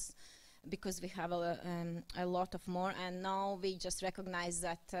drones, because we have a lot of more, and now we just recognize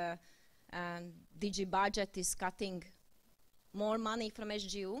that DG budget is cutting more money from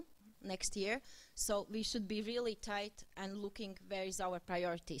SGU next year, so we should be really tight and looking where is our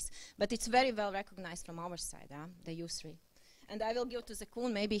priorities. But it's very well recognized from our side, the U3. And I will give to the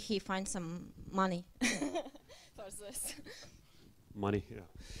Koen, maybe he finds some money for this. money.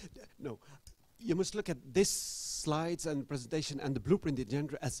 Yeah. No, you must look at this slides and presentation and the blueprint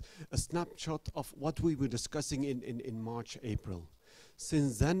agenda as a snapshot of what we were discussing in March, April.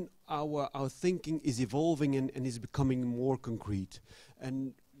 Since then, our thinking is evolving and is becoming more concrete.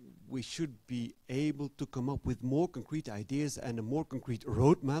 And we should be able to come up with more concrete ideas and a more concrete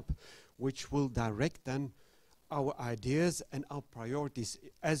roadmap, which will direct then our ideas and our priorities.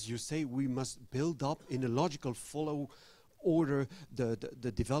 As you say, we must build up in a logical follow order the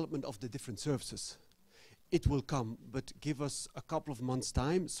development of the different services. It will come, but give us a couple of months'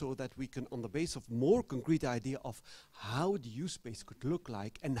 time so that we can, on the base of more concrete idea of how the use space could look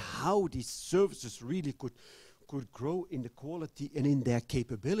like and how these services really could grow in the quality and in their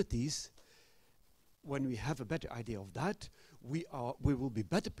capabilities. When we have a better idea of that, we will be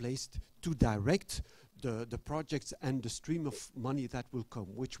better placed to direct the projects and the stream of money that will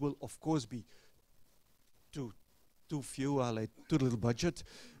come, which will of course be too few, too little budget,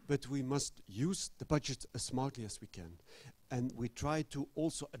 but we must use the budget as smartly as we can. And we try to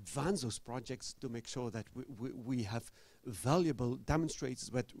also advance those projects to make sure that we have valuable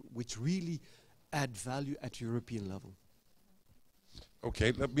demonstrators which really add value at European level.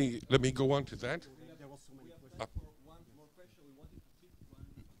 Okay, let me go on to that. There was so many questions. One more question. We wanted to pick one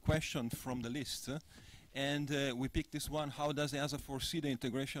question from the list, and we picked this one. How does EASA foresee the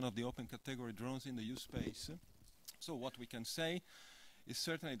integration of the open category drones in the use space? So what we can say is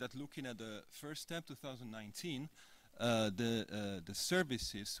certainly that looking at the first step, 2019, the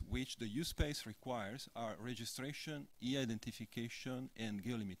services which the use space requires are registration, e-identification, and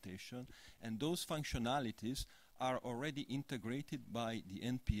geolimitation, and those functionalities are already integrated by the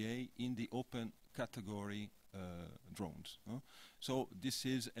NPA in the open category drones. So this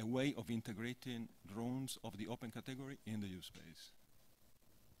is a way of integrating drones of the open category in the use space.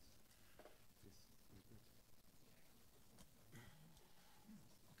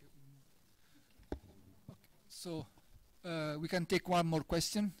 So we can take one more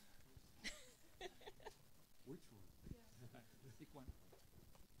question. Which one? Pick one.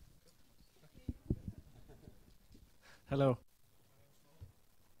 Hello.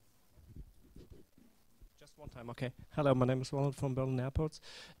 Just one time, okay. Hello, my name is Ronald from Berlin Airports.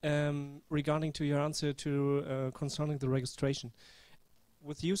 Regarding to your answer to concerning the registration,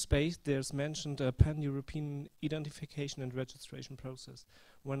 with use space, there's mentioned a pan-European identification and registration process.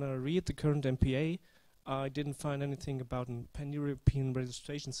 When I read the current NPA, I didn't find anything about a pan-European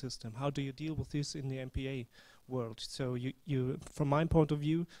registration system. How do you deal with this in the NPA world? So you, from my point of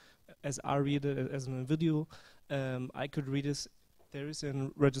view, as I read it as an individual, I could read this. There is a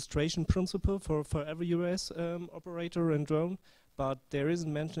registration principle for every US operator and drone, but there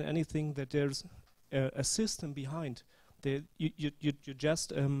isn't mentioned anything that there's a system behind. You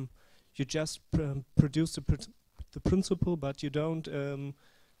just produce the principle, but you don't.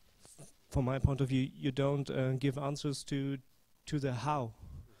 From my point of view, you don't give answers to the how.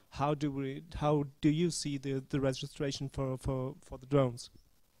 How do you see the registration for the drones?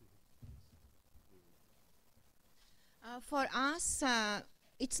 For us,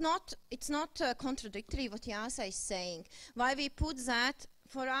 it's not contradictory what EASA is saying. Why we put that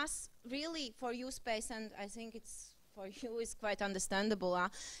for us, really for use space, and I think it's for you is quite understandable.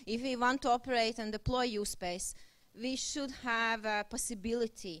 If we want to operate and deploy use space, we should have a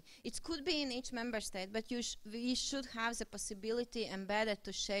possibility. It could be in each member state, but we should have the possibility embedded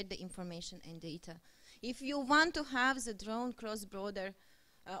to share the information and data. If you want to have the drone cross-border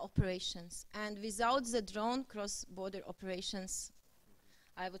operations, and without the drone cross-border operations,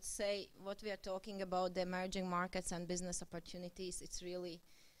 I would say what we are talking about, the emerging markets and business opportunities, it really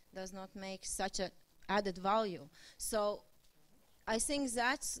does not make such a added value. So I think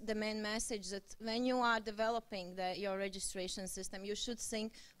that's the main message, that when you are developing your registration system, you should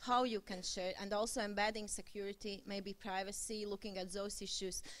think how you can share, and also embedding security, maybe privacy, looking at those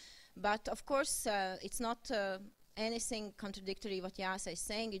issues. But of course, it's not anything contradictory what EASA is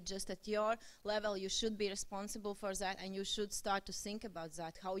saying. It's just at your level you should be responsible for that, and you should start to think about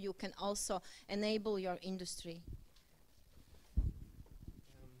that, how you can also enable your industry.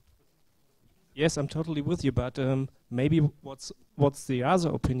 Yes, I'm totally with you, but maybe what's the other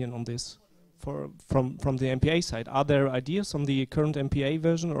opinion on this from the NPA side? Are there ideas on the current NPA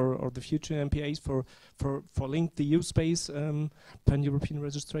version or the future NPAs for link the use space pan-European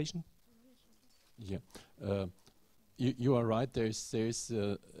registration? Yeah, you are right. There's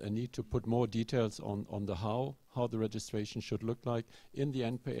a need to put more details on the how the registration should look like. In the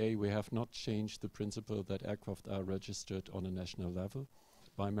NPA, we have not changed the principle that aircraft are registered on a national level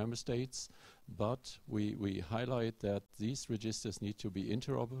by member states, but we highlight that these registers need to be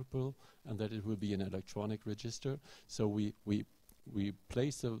interoperable and that it will be an electronic register. So we we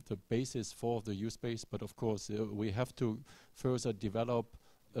place the basis for the use space, but of course we have to further develop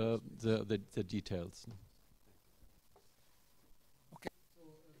the details. Okay. So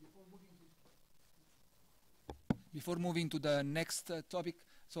before moving to the next topic,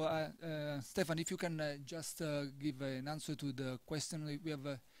 so Stefan, if you can just give an answer to the question. We have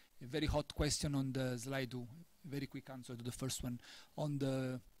a very hot question on the slide. Very quick answer to the first one on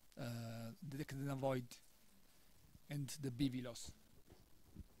the detect and avoid and the BV loss.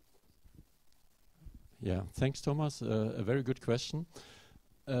 Yeah, thanks, Thomas. A very good question.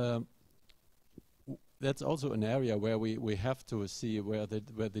 That's also an area where we have to see where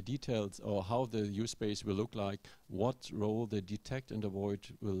the details or how the use space will look like, what role the detect and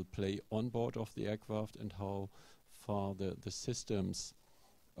avoid will play on board of the aircraft, and how far the systems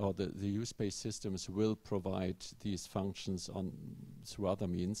or the use space systems will provide these functions through other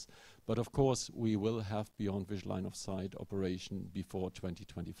means. But of course, we will have beyond visual line of sight operation before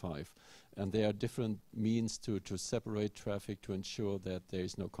 2025. And there are different means to separate traffic to ensure that there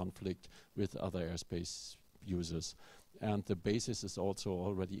is no conflict with other airspace users. And the basis is also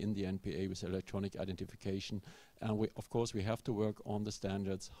already in the NPA with electronic identification. And of course, we have to work on the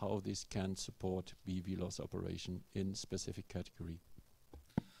standards, how this can support BV loss operation in specific category.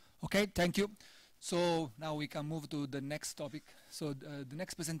 Okay, thank you. So now we can move to the next topic. So the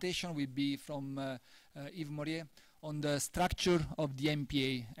next presentation will be from Yves Morier on the structure of the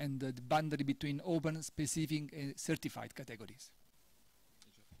NPA and the boundary between open, specific, and certified categories.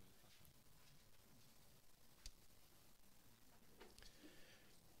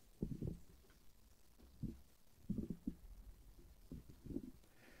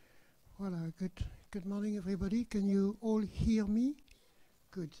 Voilà, good morning, everybody. Can you all hear me?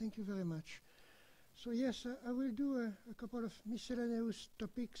 Good, thank you very much. So yes, I will do a couple of miscellaneous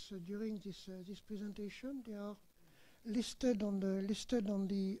topics during this presentation. They are listed on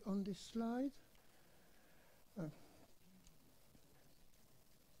the slide.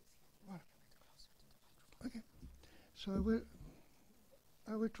 Okay, so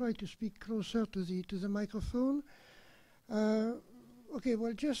I will try to speak closer to the microphone. Okay,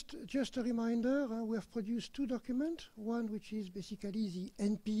 well, just a reminder, we have produced two documents, one which is basically the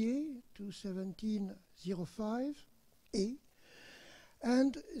NPA 21705A,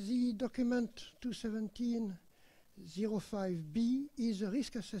 and the document 21705B is a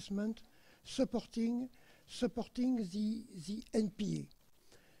risk assessment supporting the NPA.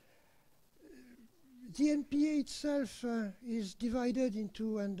 The NPA itself is divided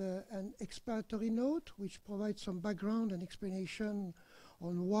into an explanatory note, which provides some background and explanation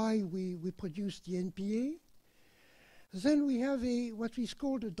on why we produced the NPA. Then we have what is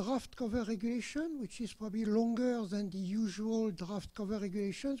called a draft cover regulation, which is probably longer than the usual draft cover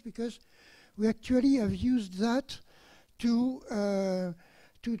regulations, because we actually have used that to a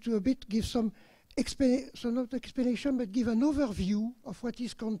bit give some so not explanation, but give an overview of what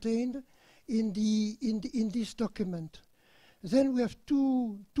is contained in this document. Then we have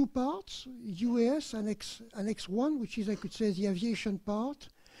two parts, UAS Annex 1, which is, I could say, the aviation part,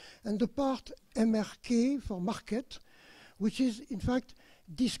 and the part MRK for market, which is, in fact,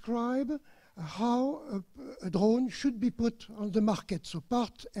 describe how a drone should be put on the market. So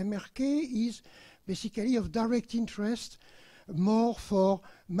part MRK is basically of direct interest, more for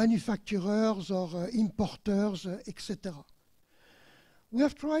manufacturers or importers, etc. We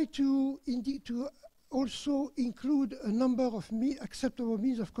have tried to also include a number of acceptable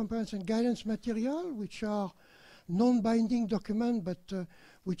means of compliance and guidance material, which are non-binding documents, but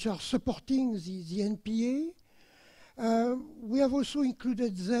which are supporting the NPA. We have also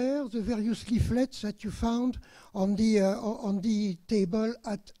included there the various leaflets that you found on the table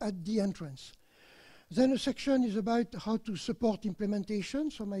at the entrance. Then a section is about how to support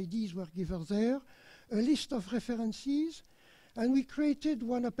implementation. Some ideas were given there. A list of references. And we created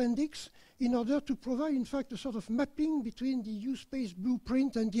one appendix in order to provide, in fact, a sort of mapping between the use space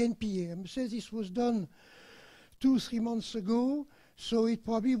blueprint and the NPA. I must say this was done 2-3 months ago, so it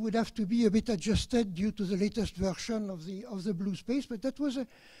probably would have to be a bit adjusted due to the latest version of the blue space. But that was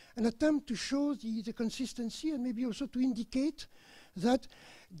an attempt to show the consistency, and maybe also to indicate that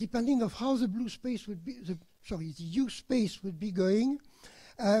depending on how the blue space would be, the use space would be going,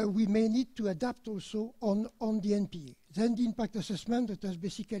 we may need to adapt also on the NPA. Then the impact assessment that has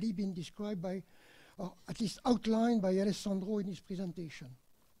basically been described by, or at least outlined by Alessandro in his presentation.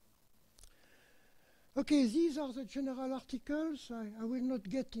 Okay, these are the general articles. I will not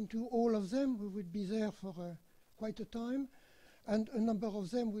get into all of them. We will be there for quite a time. And a number of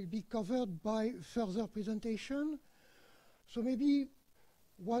them will be covered by further presentation. So maybe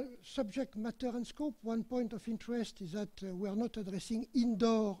one subject matter and scope. One point of interest is that we are not addressing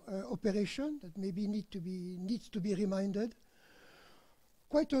indoor operation that maybe needs to be reminded.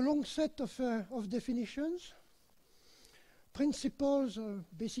 Quite a long set of definitions. Principles,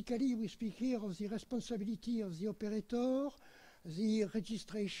 basically we speak here of the responsibility of the operator, the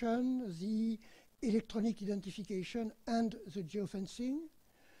registration, the electronic identification, and the geofencing.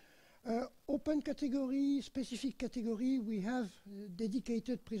 Open category, specific category, we have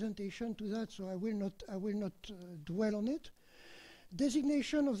dedicated presentation to that, so I will not dwell on it.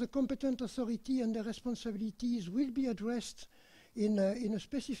 Designation of the competent authority and the responsibilities will be addressed in a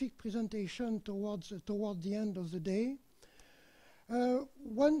specific presentation toward the end of the day.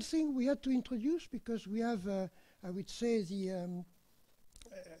 One thing we had to introduce, because we have, I would say,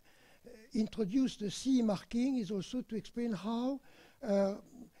 introduce the CE marking, is also to explain how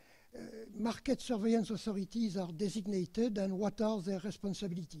market surveillance authorities are designated and what are their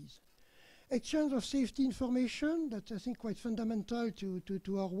responsibilities. Exchange of safety information, that's I think quite fundamental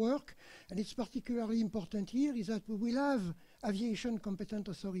to our work, and it's particularly important here, is that we will have aviation competent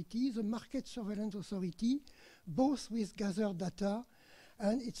authorities, a market surveillance authority, both with gathered data,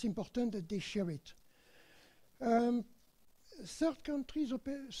 and it's important that they share it. Third countries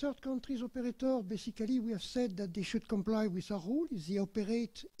operator, basically we have said that they should comply with our rule if they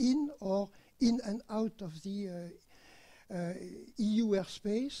operate in or in and out of the EU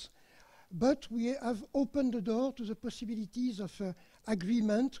airspace. But we have opened the door to the possibilities of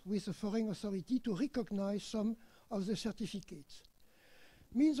agreement with a foreign authority to recognize some of the certificates.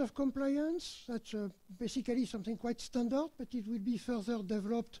 Means of compliance, that's basically something quite standard, but it will be further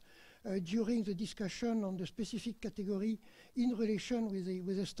developed during the discussion on the specific category in relation with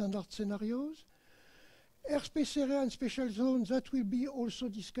the standard scenarios. Airspace area and special zones, that will be also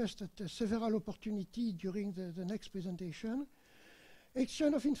discussed at several opportunities during the next presentation.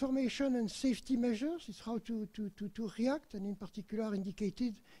 Exchange of information and safety measures is how to react, and in particular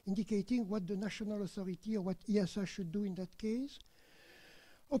indicating what the national authority or what EASA should do in that case.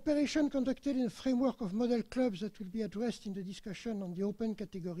 Operation conducted in a framework of model clubs that will be addressed in the discussion on the open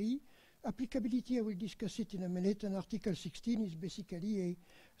category. Applicability, I will discuss it in a minute, and Article 16 is basically a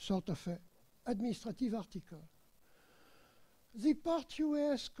sort of administrative article. The part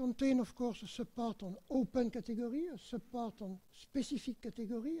UAS contain, of course, a subpart on open category, a subpart on specific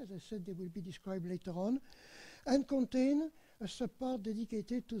category, as I said, they will be described later on, and contain a subpart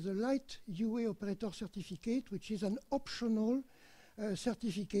dedicated to the light UA operator certificate, which is an optional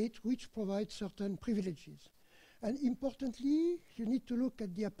certificate which provides certain privileges. And importantly, you need to look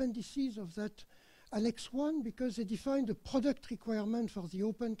at the appendices of that Annex 1 because they define the product requirement for the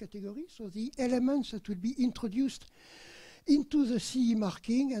open category, so the elements that will be introduced into the CE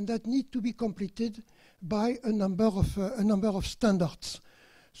marking and that need to be completed by a number of standards.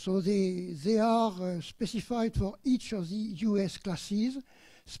 So they are specified for each of the US classes,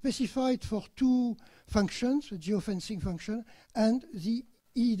 specified for two functions, the geofencing function and the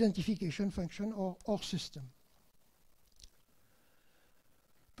identification function or system.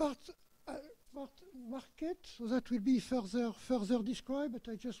 Part market, so that will be further described, but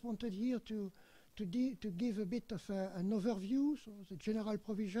I just wanted here to give a bit of an overview, so the general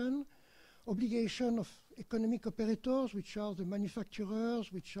provision, obligation of economic operators, which are the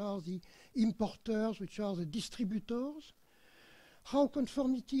manufacturers, which are the importers, which are the distributors, how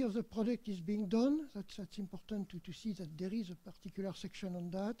conformity of the product is being done, that's important to see that there is a particular section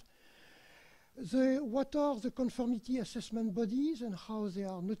on that. What are the conformity assessment bodies and how they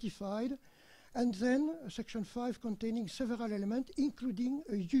are notified, and then section 5 containing several elements, including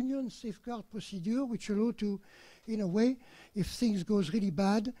a union safeguard procedure, which allow to, in a way, if things goes really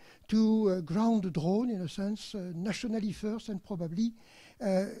bad, to ground the drone, in a sense, nationally first and probably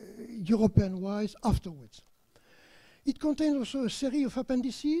European-wise afterwards. It contains also a series of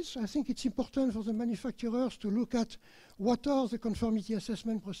appendices. I think it's important for the manufacturers to look at what are the conformity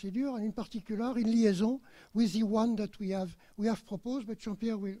assessment procedure, and in particular in liaison with the one that we have proposed, but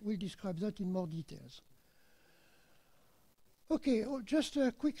Jean-Pierre will describe that in more details. Okay, just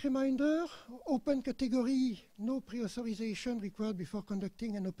a quick reminder, open category, no pre-authorization required before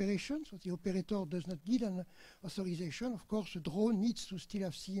conducting an operation, so the operator does not need an authorization. Of course, the drone needs to still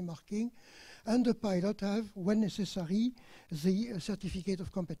have CE marking, and the pilot have, when necessary, the certificate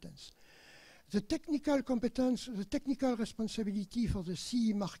of competence. The technical competence, the technical responsibility for the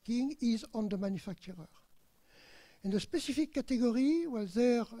CE marking is on the manufacturer. In the specific category, well,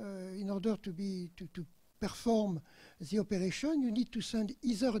 there, in order to perform the operation, you need to send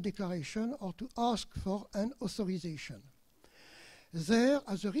either a declaration or to ask for an authorization. there,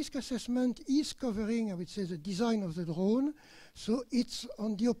 as a risk assessment is covering, I would say, the design of the drone, so it's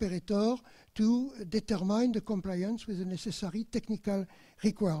on the operator to determine the compliance with the necessary technical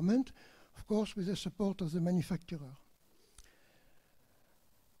requirement, of course, with the support of the manufacturer.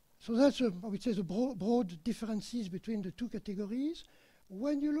 So that's, I would say, the broad differences between the two categories.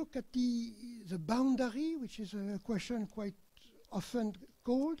 When you look at the boundary, which is a question quite often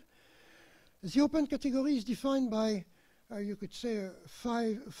called, the open category is defined by, you could say,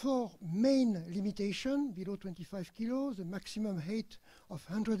 four main limitations: below 25 kilos, the maximum height of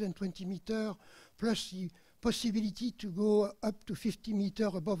 120 meters, plus the possibility to go up to 50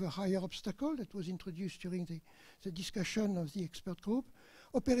 meters above a higher obstacle that was introduced during the discussion of the expert group.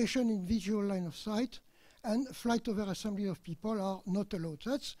 Operation in visual line of sight, and flight over assembly of people are not allowed.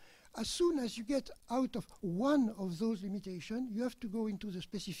 That's as soon as you get out of one of those limitations, you have to go into the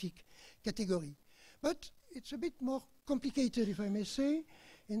specific category. But it's a bit more complicated, if I may say,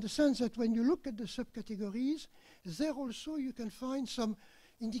 in the sense that when you look at the subcategories, there also you can find some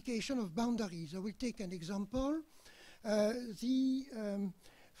indication of boundaries. I will take an example.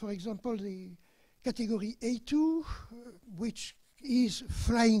 For example, the category A2, which is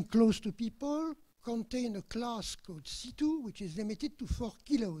flying close to people, contain a class called C2, which is limited to 4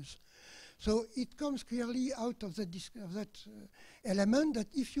 kilos. So it comes clearly out of that element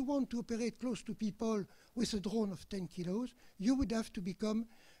that if you want to operate close to people with a drone of 10 kilos, you would have to become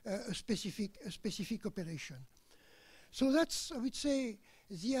a specific operation. So that's, I would say,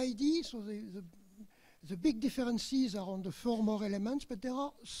 the idea. So the big differences are on the four more elements, but there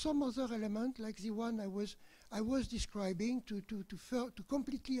are some other elements, like the one I was describing, to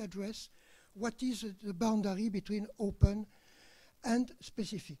completely address what is the boundary between open and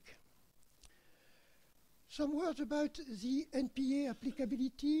specific. Some words about the NPA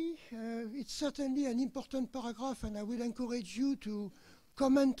applicability. It's certainly an important paragraph, and I will encourage you to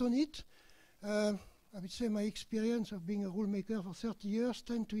comment on it. I would say my experience of being a rulemaker for 30 years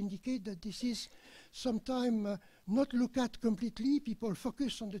tend to indicate that this is sometimes not looked at completely. People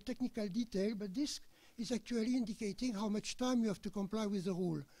focus on the technical detail, but this is actually indicating how much time you have to comply with the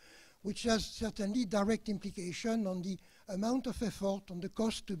rule, which has certainly direct implication on the amount of effort, on the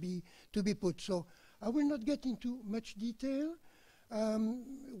cost to be put. So I will not get into much detail.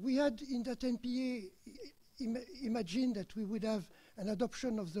 We had in that NPA imagined that we would have an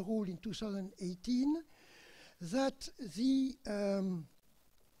adoption of the rule in 2018, that the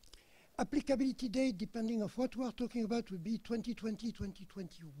applicability date, depending on what we are talking about, would be 2020,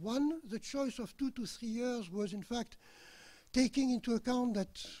 2021. The choice of 2 to 3 years was, in fact, taking into account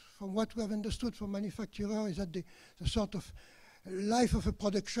that, from what we have understood from manufacturers, is that the sort of life of a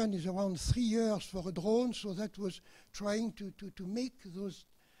production is around 3 years for a drone, so that was trying to make those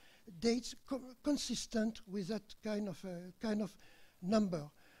dates consistent with that kind of number.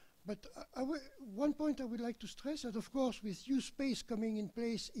 But one point I would like to stress that, of course, with use space coming in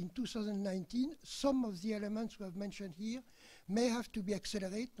place in 2019, some of the elements we have mentioned here may have to be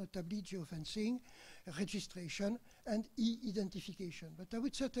accelerated, notably geofencing, registration, and e-identification. But I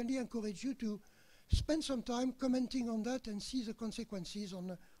would certainly encourage you to spend some time commenting on that and see the consequences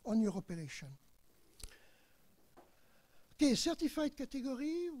on your operation. Okay, certified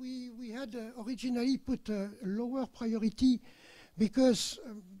category, we had originally put a lower priority because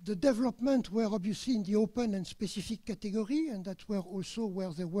the development were obviously in the open and specific category, and that were also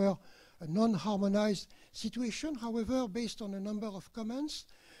where there were a non-harmonized situation. However, based on a number of comments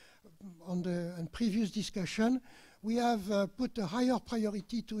on the previous discussion, we have put a higher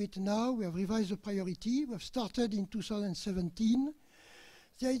priority to it now. We have revised the priority. We have started in 2017.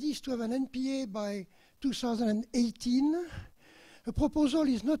 The idea is to have an NPA by 2018. The proposal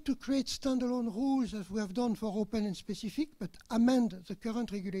is not to create standalone rules as we have done for open and specific, but amend the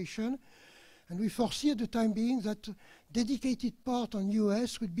current regulation. And we foresee at the time being that dedicated part on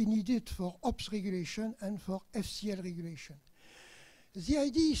US would be needed for OPS regulation and for FCL regulation. The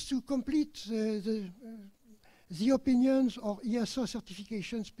idea is to complete the opinions or EASA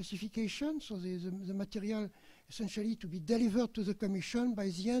certification specifications, so the material essentially to be delivered to the Commission by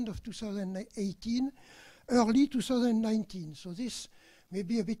the end of 2018, early 2019. So this may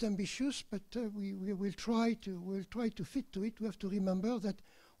be a bit ambitious, but we will try to fit to it. We have to remember that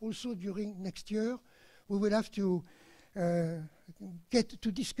also during next year, we will have to get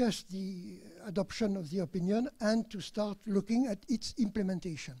to discuss the adoption of the opinion and to start looking at its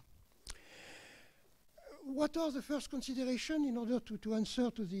implementation. What are the first considerations in order to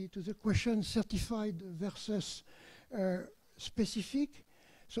answer to the question certified versus specific?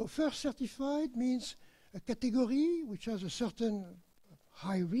 So first, certified means a category which has a certain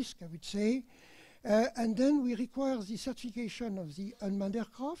high risk, I would say, And then we require the certification of the unmanned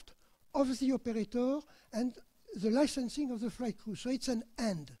aircraft, of the operator, and the licensing of the flight crew. So it's an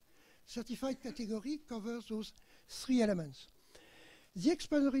and. Certified category covers those three elements. The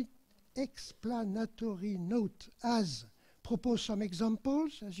explanatory note has proposed some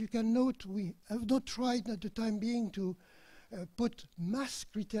examples. As you can note, we have not tried at the time being to put mass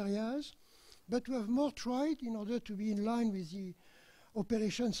criteria, but we have more tried, in order to be in line with the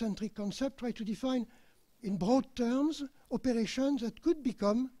operation-centric concept, try to define in broad terms operations that could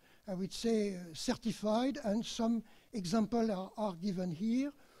become, I would say, certified, and some examples are given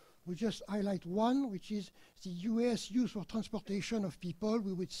here. We just highlight one, which is the UAS used for transportation of people.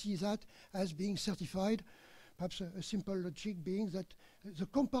 We would see that as being certified. Perhaps a simple logic being that the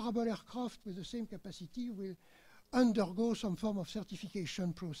comparable aircraft with the same capacity will undergo some form of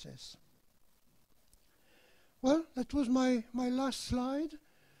certification process. Well, that was my last slide.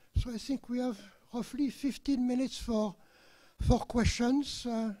 So I think we have roughly 15 minutes for questions.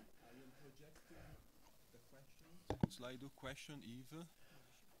 I am projecting the question. Slide of question, Yves.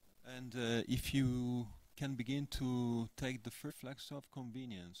 And if you can begin to take the first flex of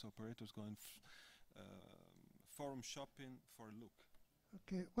convenience, operators going forum shopping for a look.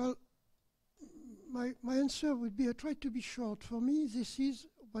 Okay, well, my answer would be, I try to be short. For me, this is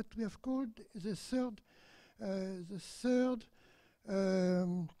what we have called the third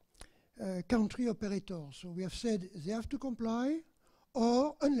country operator. So we have said they have to comply,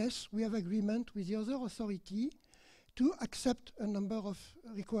 or unless we have agreement with the other authority to accept a number of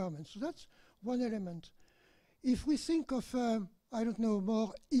requirements. So that's one element. If we think of, I don't know,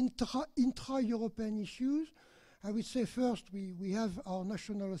 more intra-European issues, I would say first we have our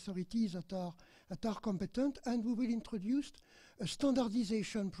national authorities that are competent, and we will introduce a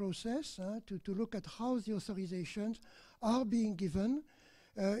standardization process to look at how the authorizations are being given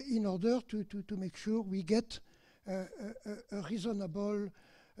in order to make sure we get a reasonable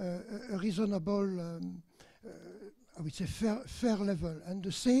I would say fair level. And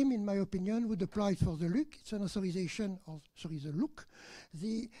the same, in my opinion, would apply for the LUC. It's an authorization, the LUC.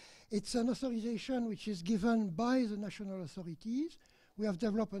 It's an authorization which is given by the national authorities. We have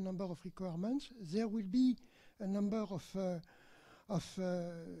developed a number of requirements. There will be a number of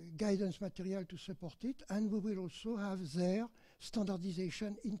guidance material to support it, and we will also have there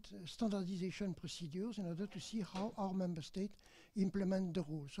standardization procedures in order to see how our member state implement the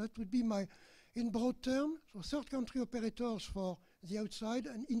rules. So that would be my, in broad terms, so third country operators for the outside,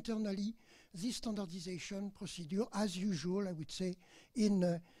 and internally this standardization procedure, as usual, I would say,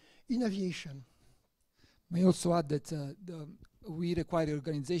 in aviation. May I also add that we require the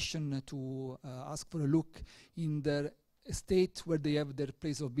organization to ask for a look in the state where they have their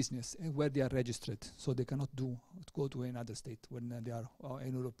place of business and where they are registered, so they cannot go to another state when they are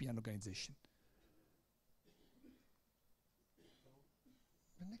an European organization.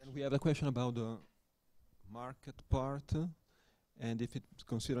 And we have a question about the market part, and if it's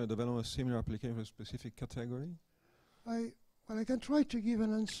considered development a similar application for a specific category. Well, I can try to give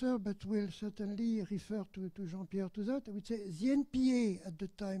an answer, but will certainly refer to Jean-Pierre to that. I would say the NPA at the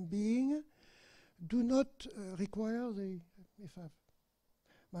time being do not require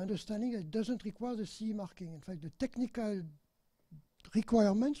my understanding, it doesn't require the CE marking. In fact, the technical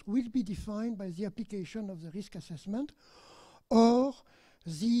requirements will be defined by the application of the risk assessment or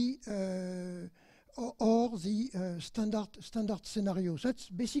the standard scenarios. That's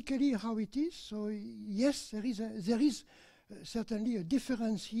basically how it is. So yes, there is certainly a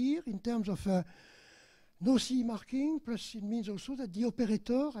difference here in terms of no CE marking. Plus, it means also that the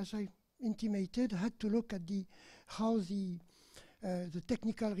operator, as I intimated, had to look at how the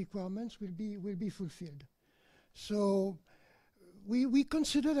technical requirements will be fulfilled. So we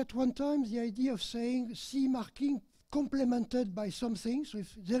considered at one time the idea of saying CE marking complemented by something. So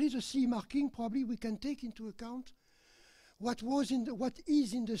if there is a CE marking, probably we can take into account what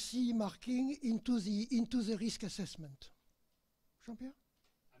is in the CE marking into the risk assessment. Jean-Pierre?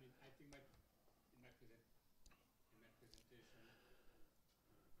 I mean, I think in my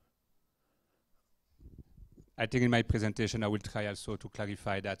presentation, I think in my presentation I will try also to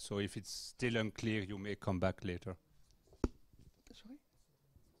clarify that. So if it's still unclear, you may come back later. Sorry,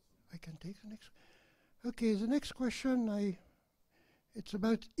 I can take the next. Okay, the next question, it's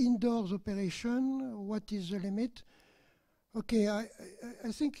about indoors operation. What is the limit? Okay, I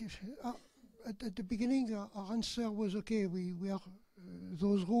think at the beginning our answer was okay. We are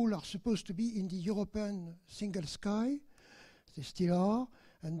those rules are supposed to be in the European single sky. They still are,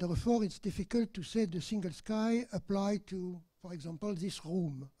 and therefore it's difficult to say the single sky apply to, for example, this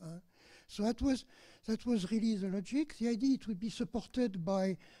room. So that was really the logic. The idea it would be supported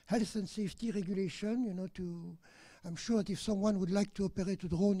by health and safety regulation, you know, I'm sure that if someone would like to operate a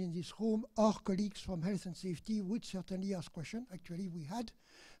drone in this room, our colleagues from health and safety would certainly ask questions. Actually, we had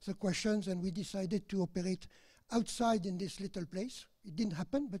the questions and we decided to operate outside in this little place. It didn't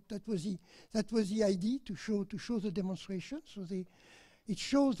happen, but that was the idea, to show the demonstration. So it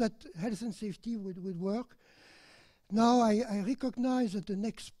shows that health and safety would work. Now I recognize that the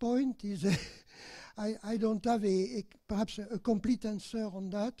next point is I don't have perhaps a complete answer on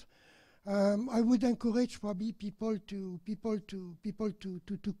that. I would encourage probably people to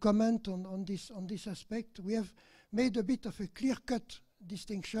comment on this aspect. We have made a bit of a clear-cut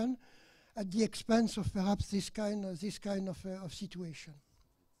distinction at the expense of perhaps this kind of situation.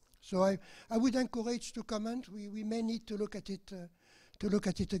 So I would encourage to comment. We may need to look at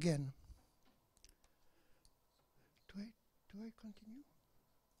it again. Do I continue?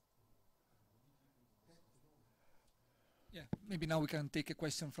 Yeah, maybe now we can take a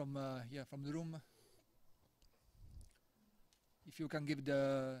question from from the room. If you can give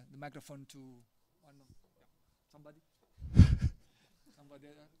the microphone to somebody, somebody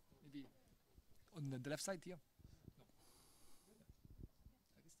maybe on the left side here.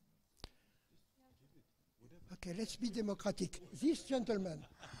 Okay, let's be democratic. This gentleman.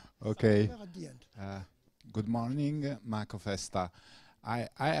 Okay. At the end. Good morning, Marco Festa. I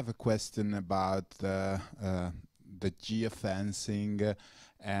have a question about the geofencing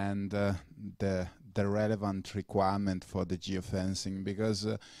and the relevant requirement for the geofencing, because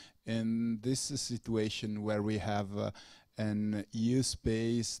in this situation where we have an EU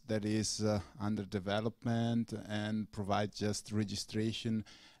space that is under development and provides just registration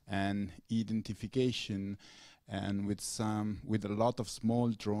and identification, and with a lot of small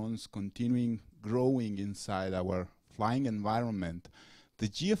drones growing inside our flying environment, the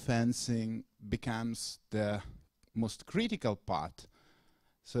geofencing becomes the most critical part.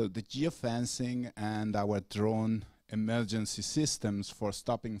 So the geofencing and our drone emergency systems for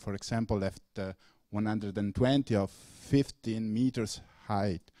stopping, for example, at 120 or 15 meters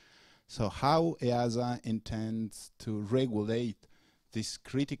height. So how EASA intends to regulate this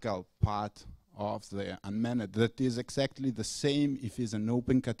critical part of the unmanned, that is exactly the same if it's an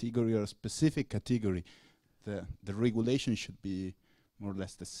open category or a specific category. The regulation should be more or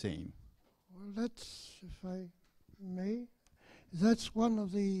less the same. Well, that's, if I may, that's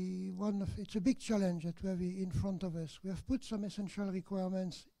it's a big challenge that we have in front of us. We have put some essential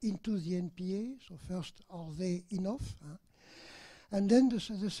requirements into the NPA. So first, are they enough? And then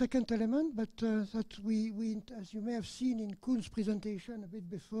the second element, but that we, as you may have seen in Koen's presentation a bit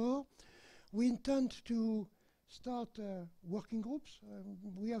before, we intend to start working groups.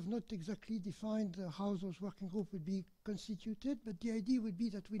 We have not exactly defined how those working groups would be constituted, but the idea would be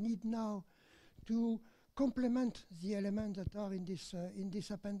that we need now to complement the elements that are in this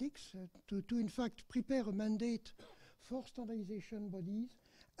appendix to in fact prepare a mandate for standardization bodies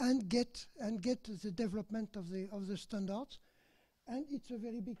and get the development of the standards. And it's a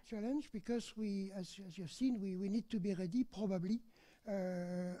very big challenge because we, as you've seen, we need to be ready probably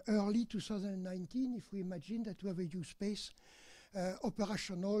early 2019 if we imagine that we have a use space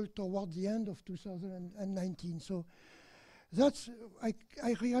operational toward the end of 2019. So that's,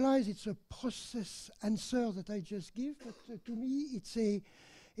 I realize it's a process answer that I just give, but to me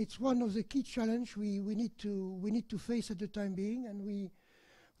it's one of the key challenges we need to face at the time being, and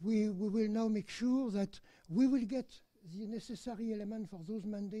we will now make sure that we will get the necessary element for those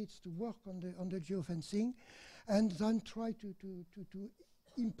mandates to work on the geofencing, and then try to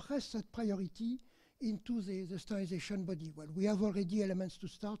impress that priority into the standardization body. Well, we have already elements to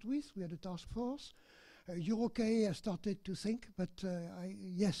start with. We had a task force. EuroCAE has started to think, but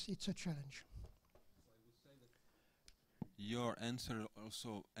yes, it's a challenge. Your answer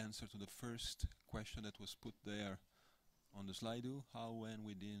also answered to the first question that was put there on the slide, how, when,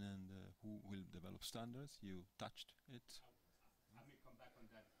 within, and who will develop standards. You touched it. I will come back on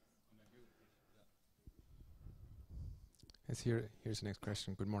that. Yes, here's the next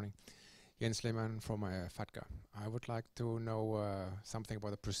question. Good morning. Jens Lehmann from FATCA. I would like to know something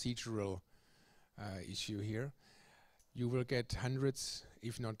about the procedural issue here. You will get hundreds,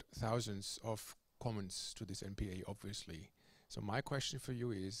 if not thousands, of comments to this NPA, obviously. So my question for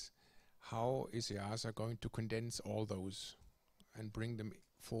you is, how is EASA going to condense all those and bring them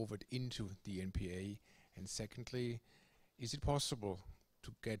forward into the NPA? And secondly, is it possible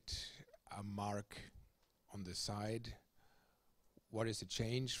to get a mark on the side? What is the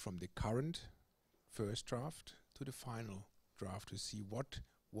change from the current first draft to the final draft to see what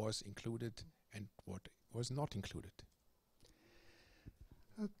was included and what was not included?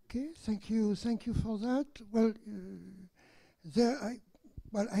 Okay, thank you for that. Well,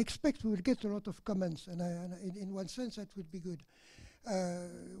 I expect we will get a lot of comments, and in one sense that would be good.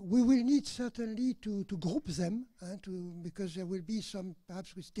 We will need certainly to group them, because there will be some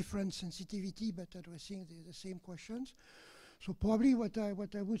perhaps with different sensitivity, but addressing the same questions. So probably what I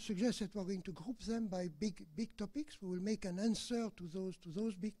would suggest that we're going to group them by big topics. We will make an answer to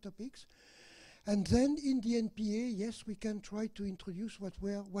those big topics, and then in the NPA, yes, we can try to introduce what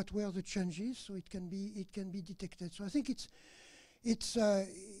were the changes, so it can be detected. So I think it's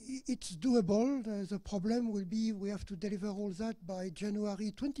doable. The problem will be we have to deliver all that by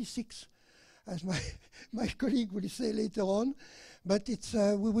January 26, as my colleague will say later on. But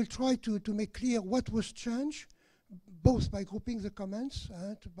we will try to make clear what was changed, both by grouping the comments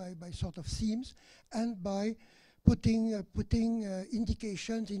by sort of themes and by putting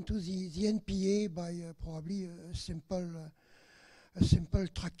indications into the NPA by probably a simple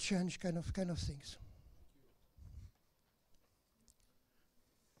track change kind of things.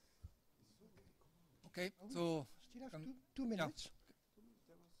 Okay, so still have two minutes. Yeah.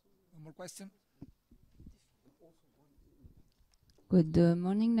 One more question. Good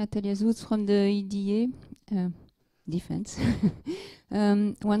morning, Natalia Zutz from the EDA Defense.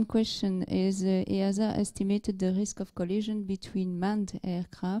 One question is EASA estimated the risk of collision between manned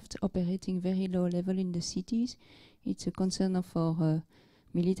aircraft operating very low level in the cities. It's a concern of our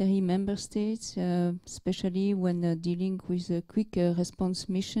military member states, especially when dealing with a quick response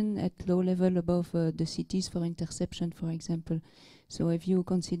mission at low level above the cities for interception, for example. So have you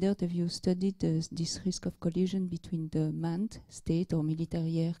studied this risk of collision between the manned state or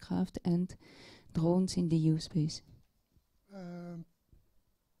military aircraft and drones in the EU space?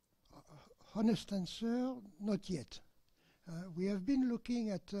 Honest answer, not yet. We have been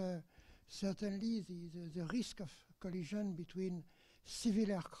looking at certainly the risk of collision between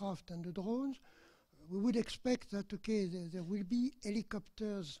civil aircraft and the drones. We would expect that, okay, there will be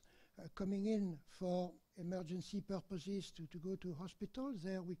helicopters coming in for emergency purposes to go to hospital.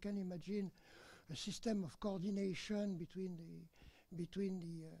 There we can imagine a system of coordination between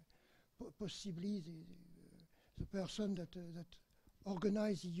possibly the person that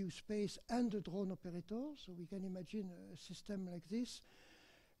organize the EU space and the drone operator. So we can imagine a system like this.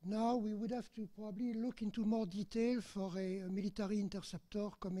 Now we would have to probably look into more detail for a military interceptor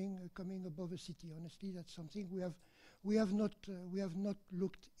coming above a city. Honestly, that's something we have not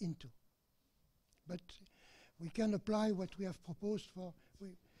looked into. But we can apply what we have proposed for.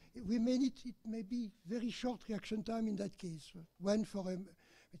 We may need, it may be very short reaction time in that case. When for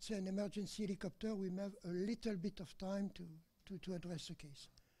let's say an emergency helicopter, we may have a little bit of time to address the case.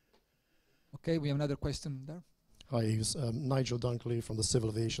 Okay, we have another question there. Hi, Yves. Nigel Dunkley from the Civil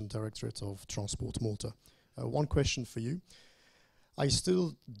Aviation Directorate of Transport Malta. One question for you. I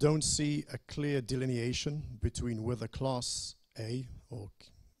still don't see a clear delineation between whether Class A or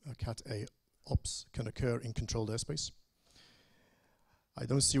Cat A ops can occur in controlled airspace. I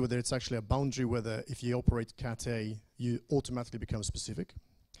don't see whether it's actually a boundary whether if you operate Cat A, you automatically become specific.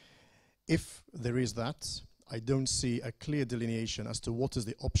 If there is that, I don't see a clear delineation as to what is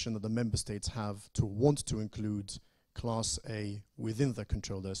the option that the member states have to want to include Class A within the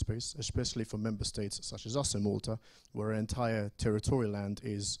controlled airspace, especially for member states such as us in Malta, where our entire territorial land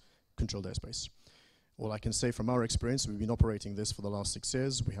is controlled airspace. All I can say from our experience, we've been operating this for the last 6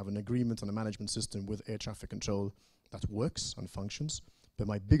 years. We have an agreement and a management system with air traffic control that works and functions. But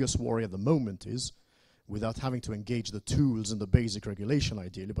my biggest worry at the moment is, without having to engage the tools and the basic regulation,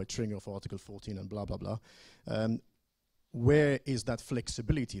 ideally, by triggering off Article 14 and blah, blah, blah, where is that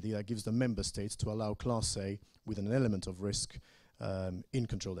flexibility that gives the member states to allow Class A with an element of risk in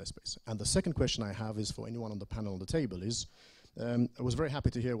controlled airspace? And the second question I have is for anyone on the panel on the table is, I was very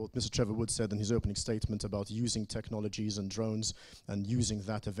happy to hear what Mr. Trevor Wood said in his opening statement about using technologies and drones and using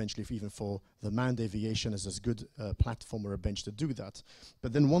that eventually even for the manned aviation as a good platform or a bench to do that.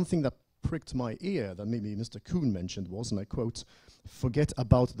 But then one thing that pricked my ear that maybe Mr. Koen mentioned was, and I quote, forget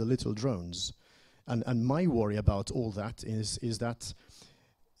about the little drones. And my worry about all that is that,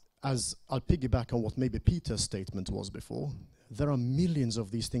 as I'll piggyback on what maybe Peter's statement was before, there are millions of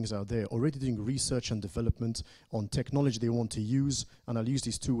these things out there already doing research and development on technology they want to use, and I'll use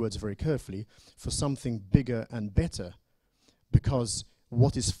these two words very carefully, for something bigger and better. Because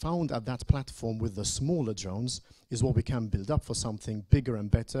what is found at that platform with the smaller drones is what we can build up for something bigger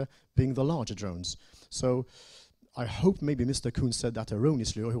and better, being the larger drones. So I hope maybe Mr. Koen said that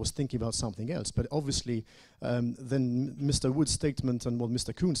erroneously, or he was thinking about something else. But obviously, then Mr. Wood's statement and what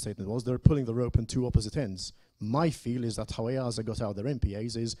Mr. Koen's statement was, they're pulling the rope on two opposite ends. My feel is that how EASA got out their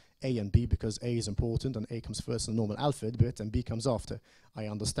NPAs is A and B, because A is important and A comes first in the normal alphabet and B comes after. I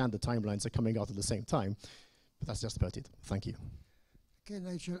understand the timelines are coming out at the same time, but that's just about it. Thank you. Okay,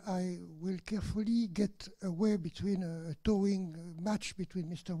 Nigel, I will carefully get away between a towing match between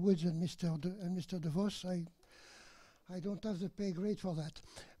Mr. Woods and Mr. De Vos. I don't have the pay grade for that.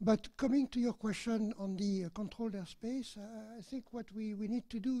 But coming to your question on the controlled airspace, I think what we need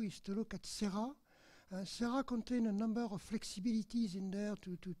to do is to look at SESAR. SESAR contains a number of flexibilities in there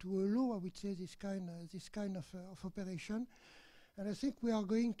to allow, I would say, this kind of operation. And I think we are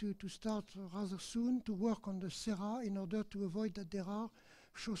going to start rather soon to work on the SESAR in order to avoid that there are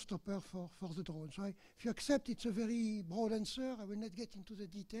showstoppers for the drone. So if you accept, it's a very broad answer. I will not get into the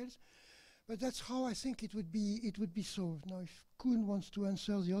details, but that's how I think it would be solved. Now, if Koen wants to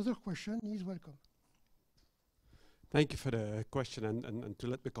answer the other question, he's welcome. Thank you for the question, and to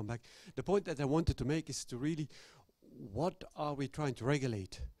let me come back. The point that I wanted to make is to really, what are we trying to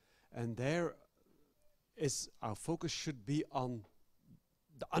regulate? And there is our focus should be on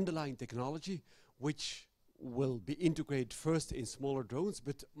the underlying technology, which will be integrated first in smaller drones,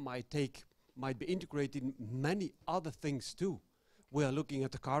 but might be integrated in many other things too. We are looking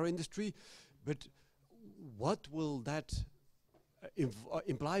at the car industry, but what will that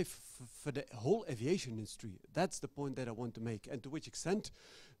imply for the whole aviation industry? That's the point that I want to make. And to which extent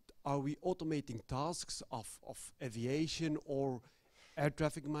are we automating tasks of aviation or air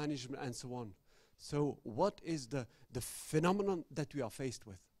traffic management and so on? So what is the phenomenon that we are faced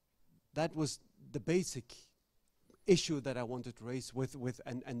with? That was the basic issue that I wanted to raise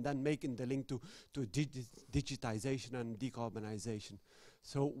and then making the link to digitization and decarbonization.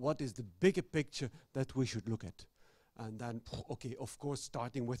 So what is the bigger picture that we should look at? And then, okay, of course,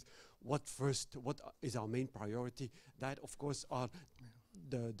 starting with what is our main priority? That, of course, are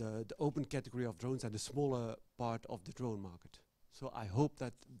the open category of drones and the smaller part of the drone market. So I hope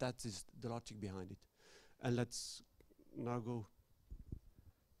that is the logic behind it. And let's now go.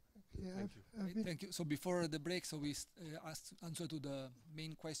 Yeah, Thank you. Thank you. So before the break, so we answer to the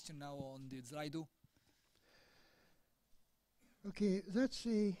main question now on the Slido. Okay, that's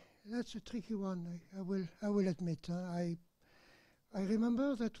a tricky one. I will admit. I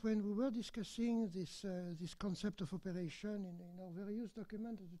remember that when we were discussing this concept of operation in our various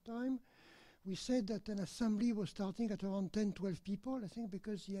documents at the time, we said that an assembly was starting at around 10, 12 people, I think,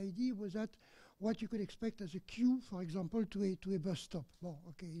 because the idea was that what you could expect as a queue, for example, to a bus stop. Well,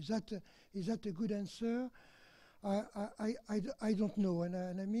 okay, is that a good answer? I don't know, and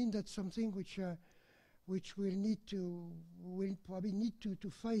I mean that's something which we'll probably need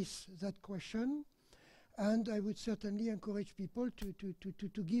to face that question. And I would certainly encourage people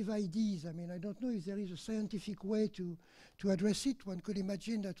to give ideas. I mean, I don't know if there is a scientific way to address it. One could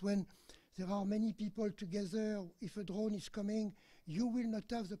imagine that when there are many people together, if a drone is coming, you will not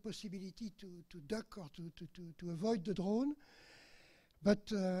have the possibility to duck or to avoid the drone.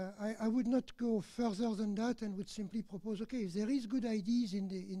 But I would not go further than that and would simply propose, okay, if there is good ideas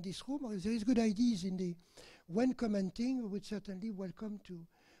in this room, or if there is good ideas when commenting, we would certainly welcome to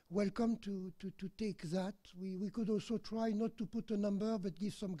take that. We could also try not to put a number, but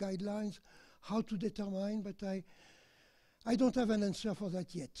give some guidelines how to determine, but I don't have an answer for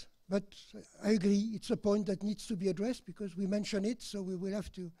that yet. But I agree, it's a point that needs to be addressed because we mention it, so we'll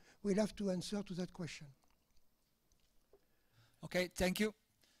have to answer to that question. Okay, thank you.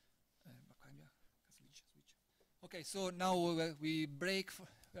 Okay, so now we break.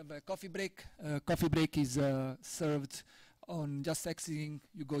 We have a coffee break. Coffee break is served on just exiting.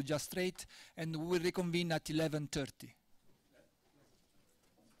 You go just straight, and we will reconvene at 11:30.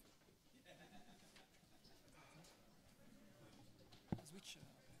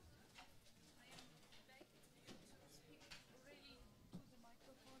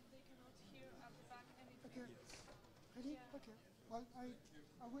 Ready? Okay. Well,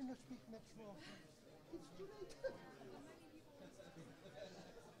 I will not speak much more. It's too late.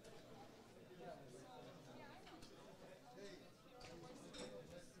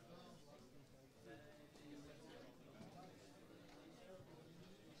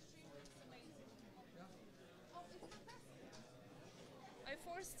 I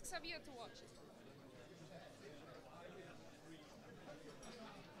forced Xavier to watch it.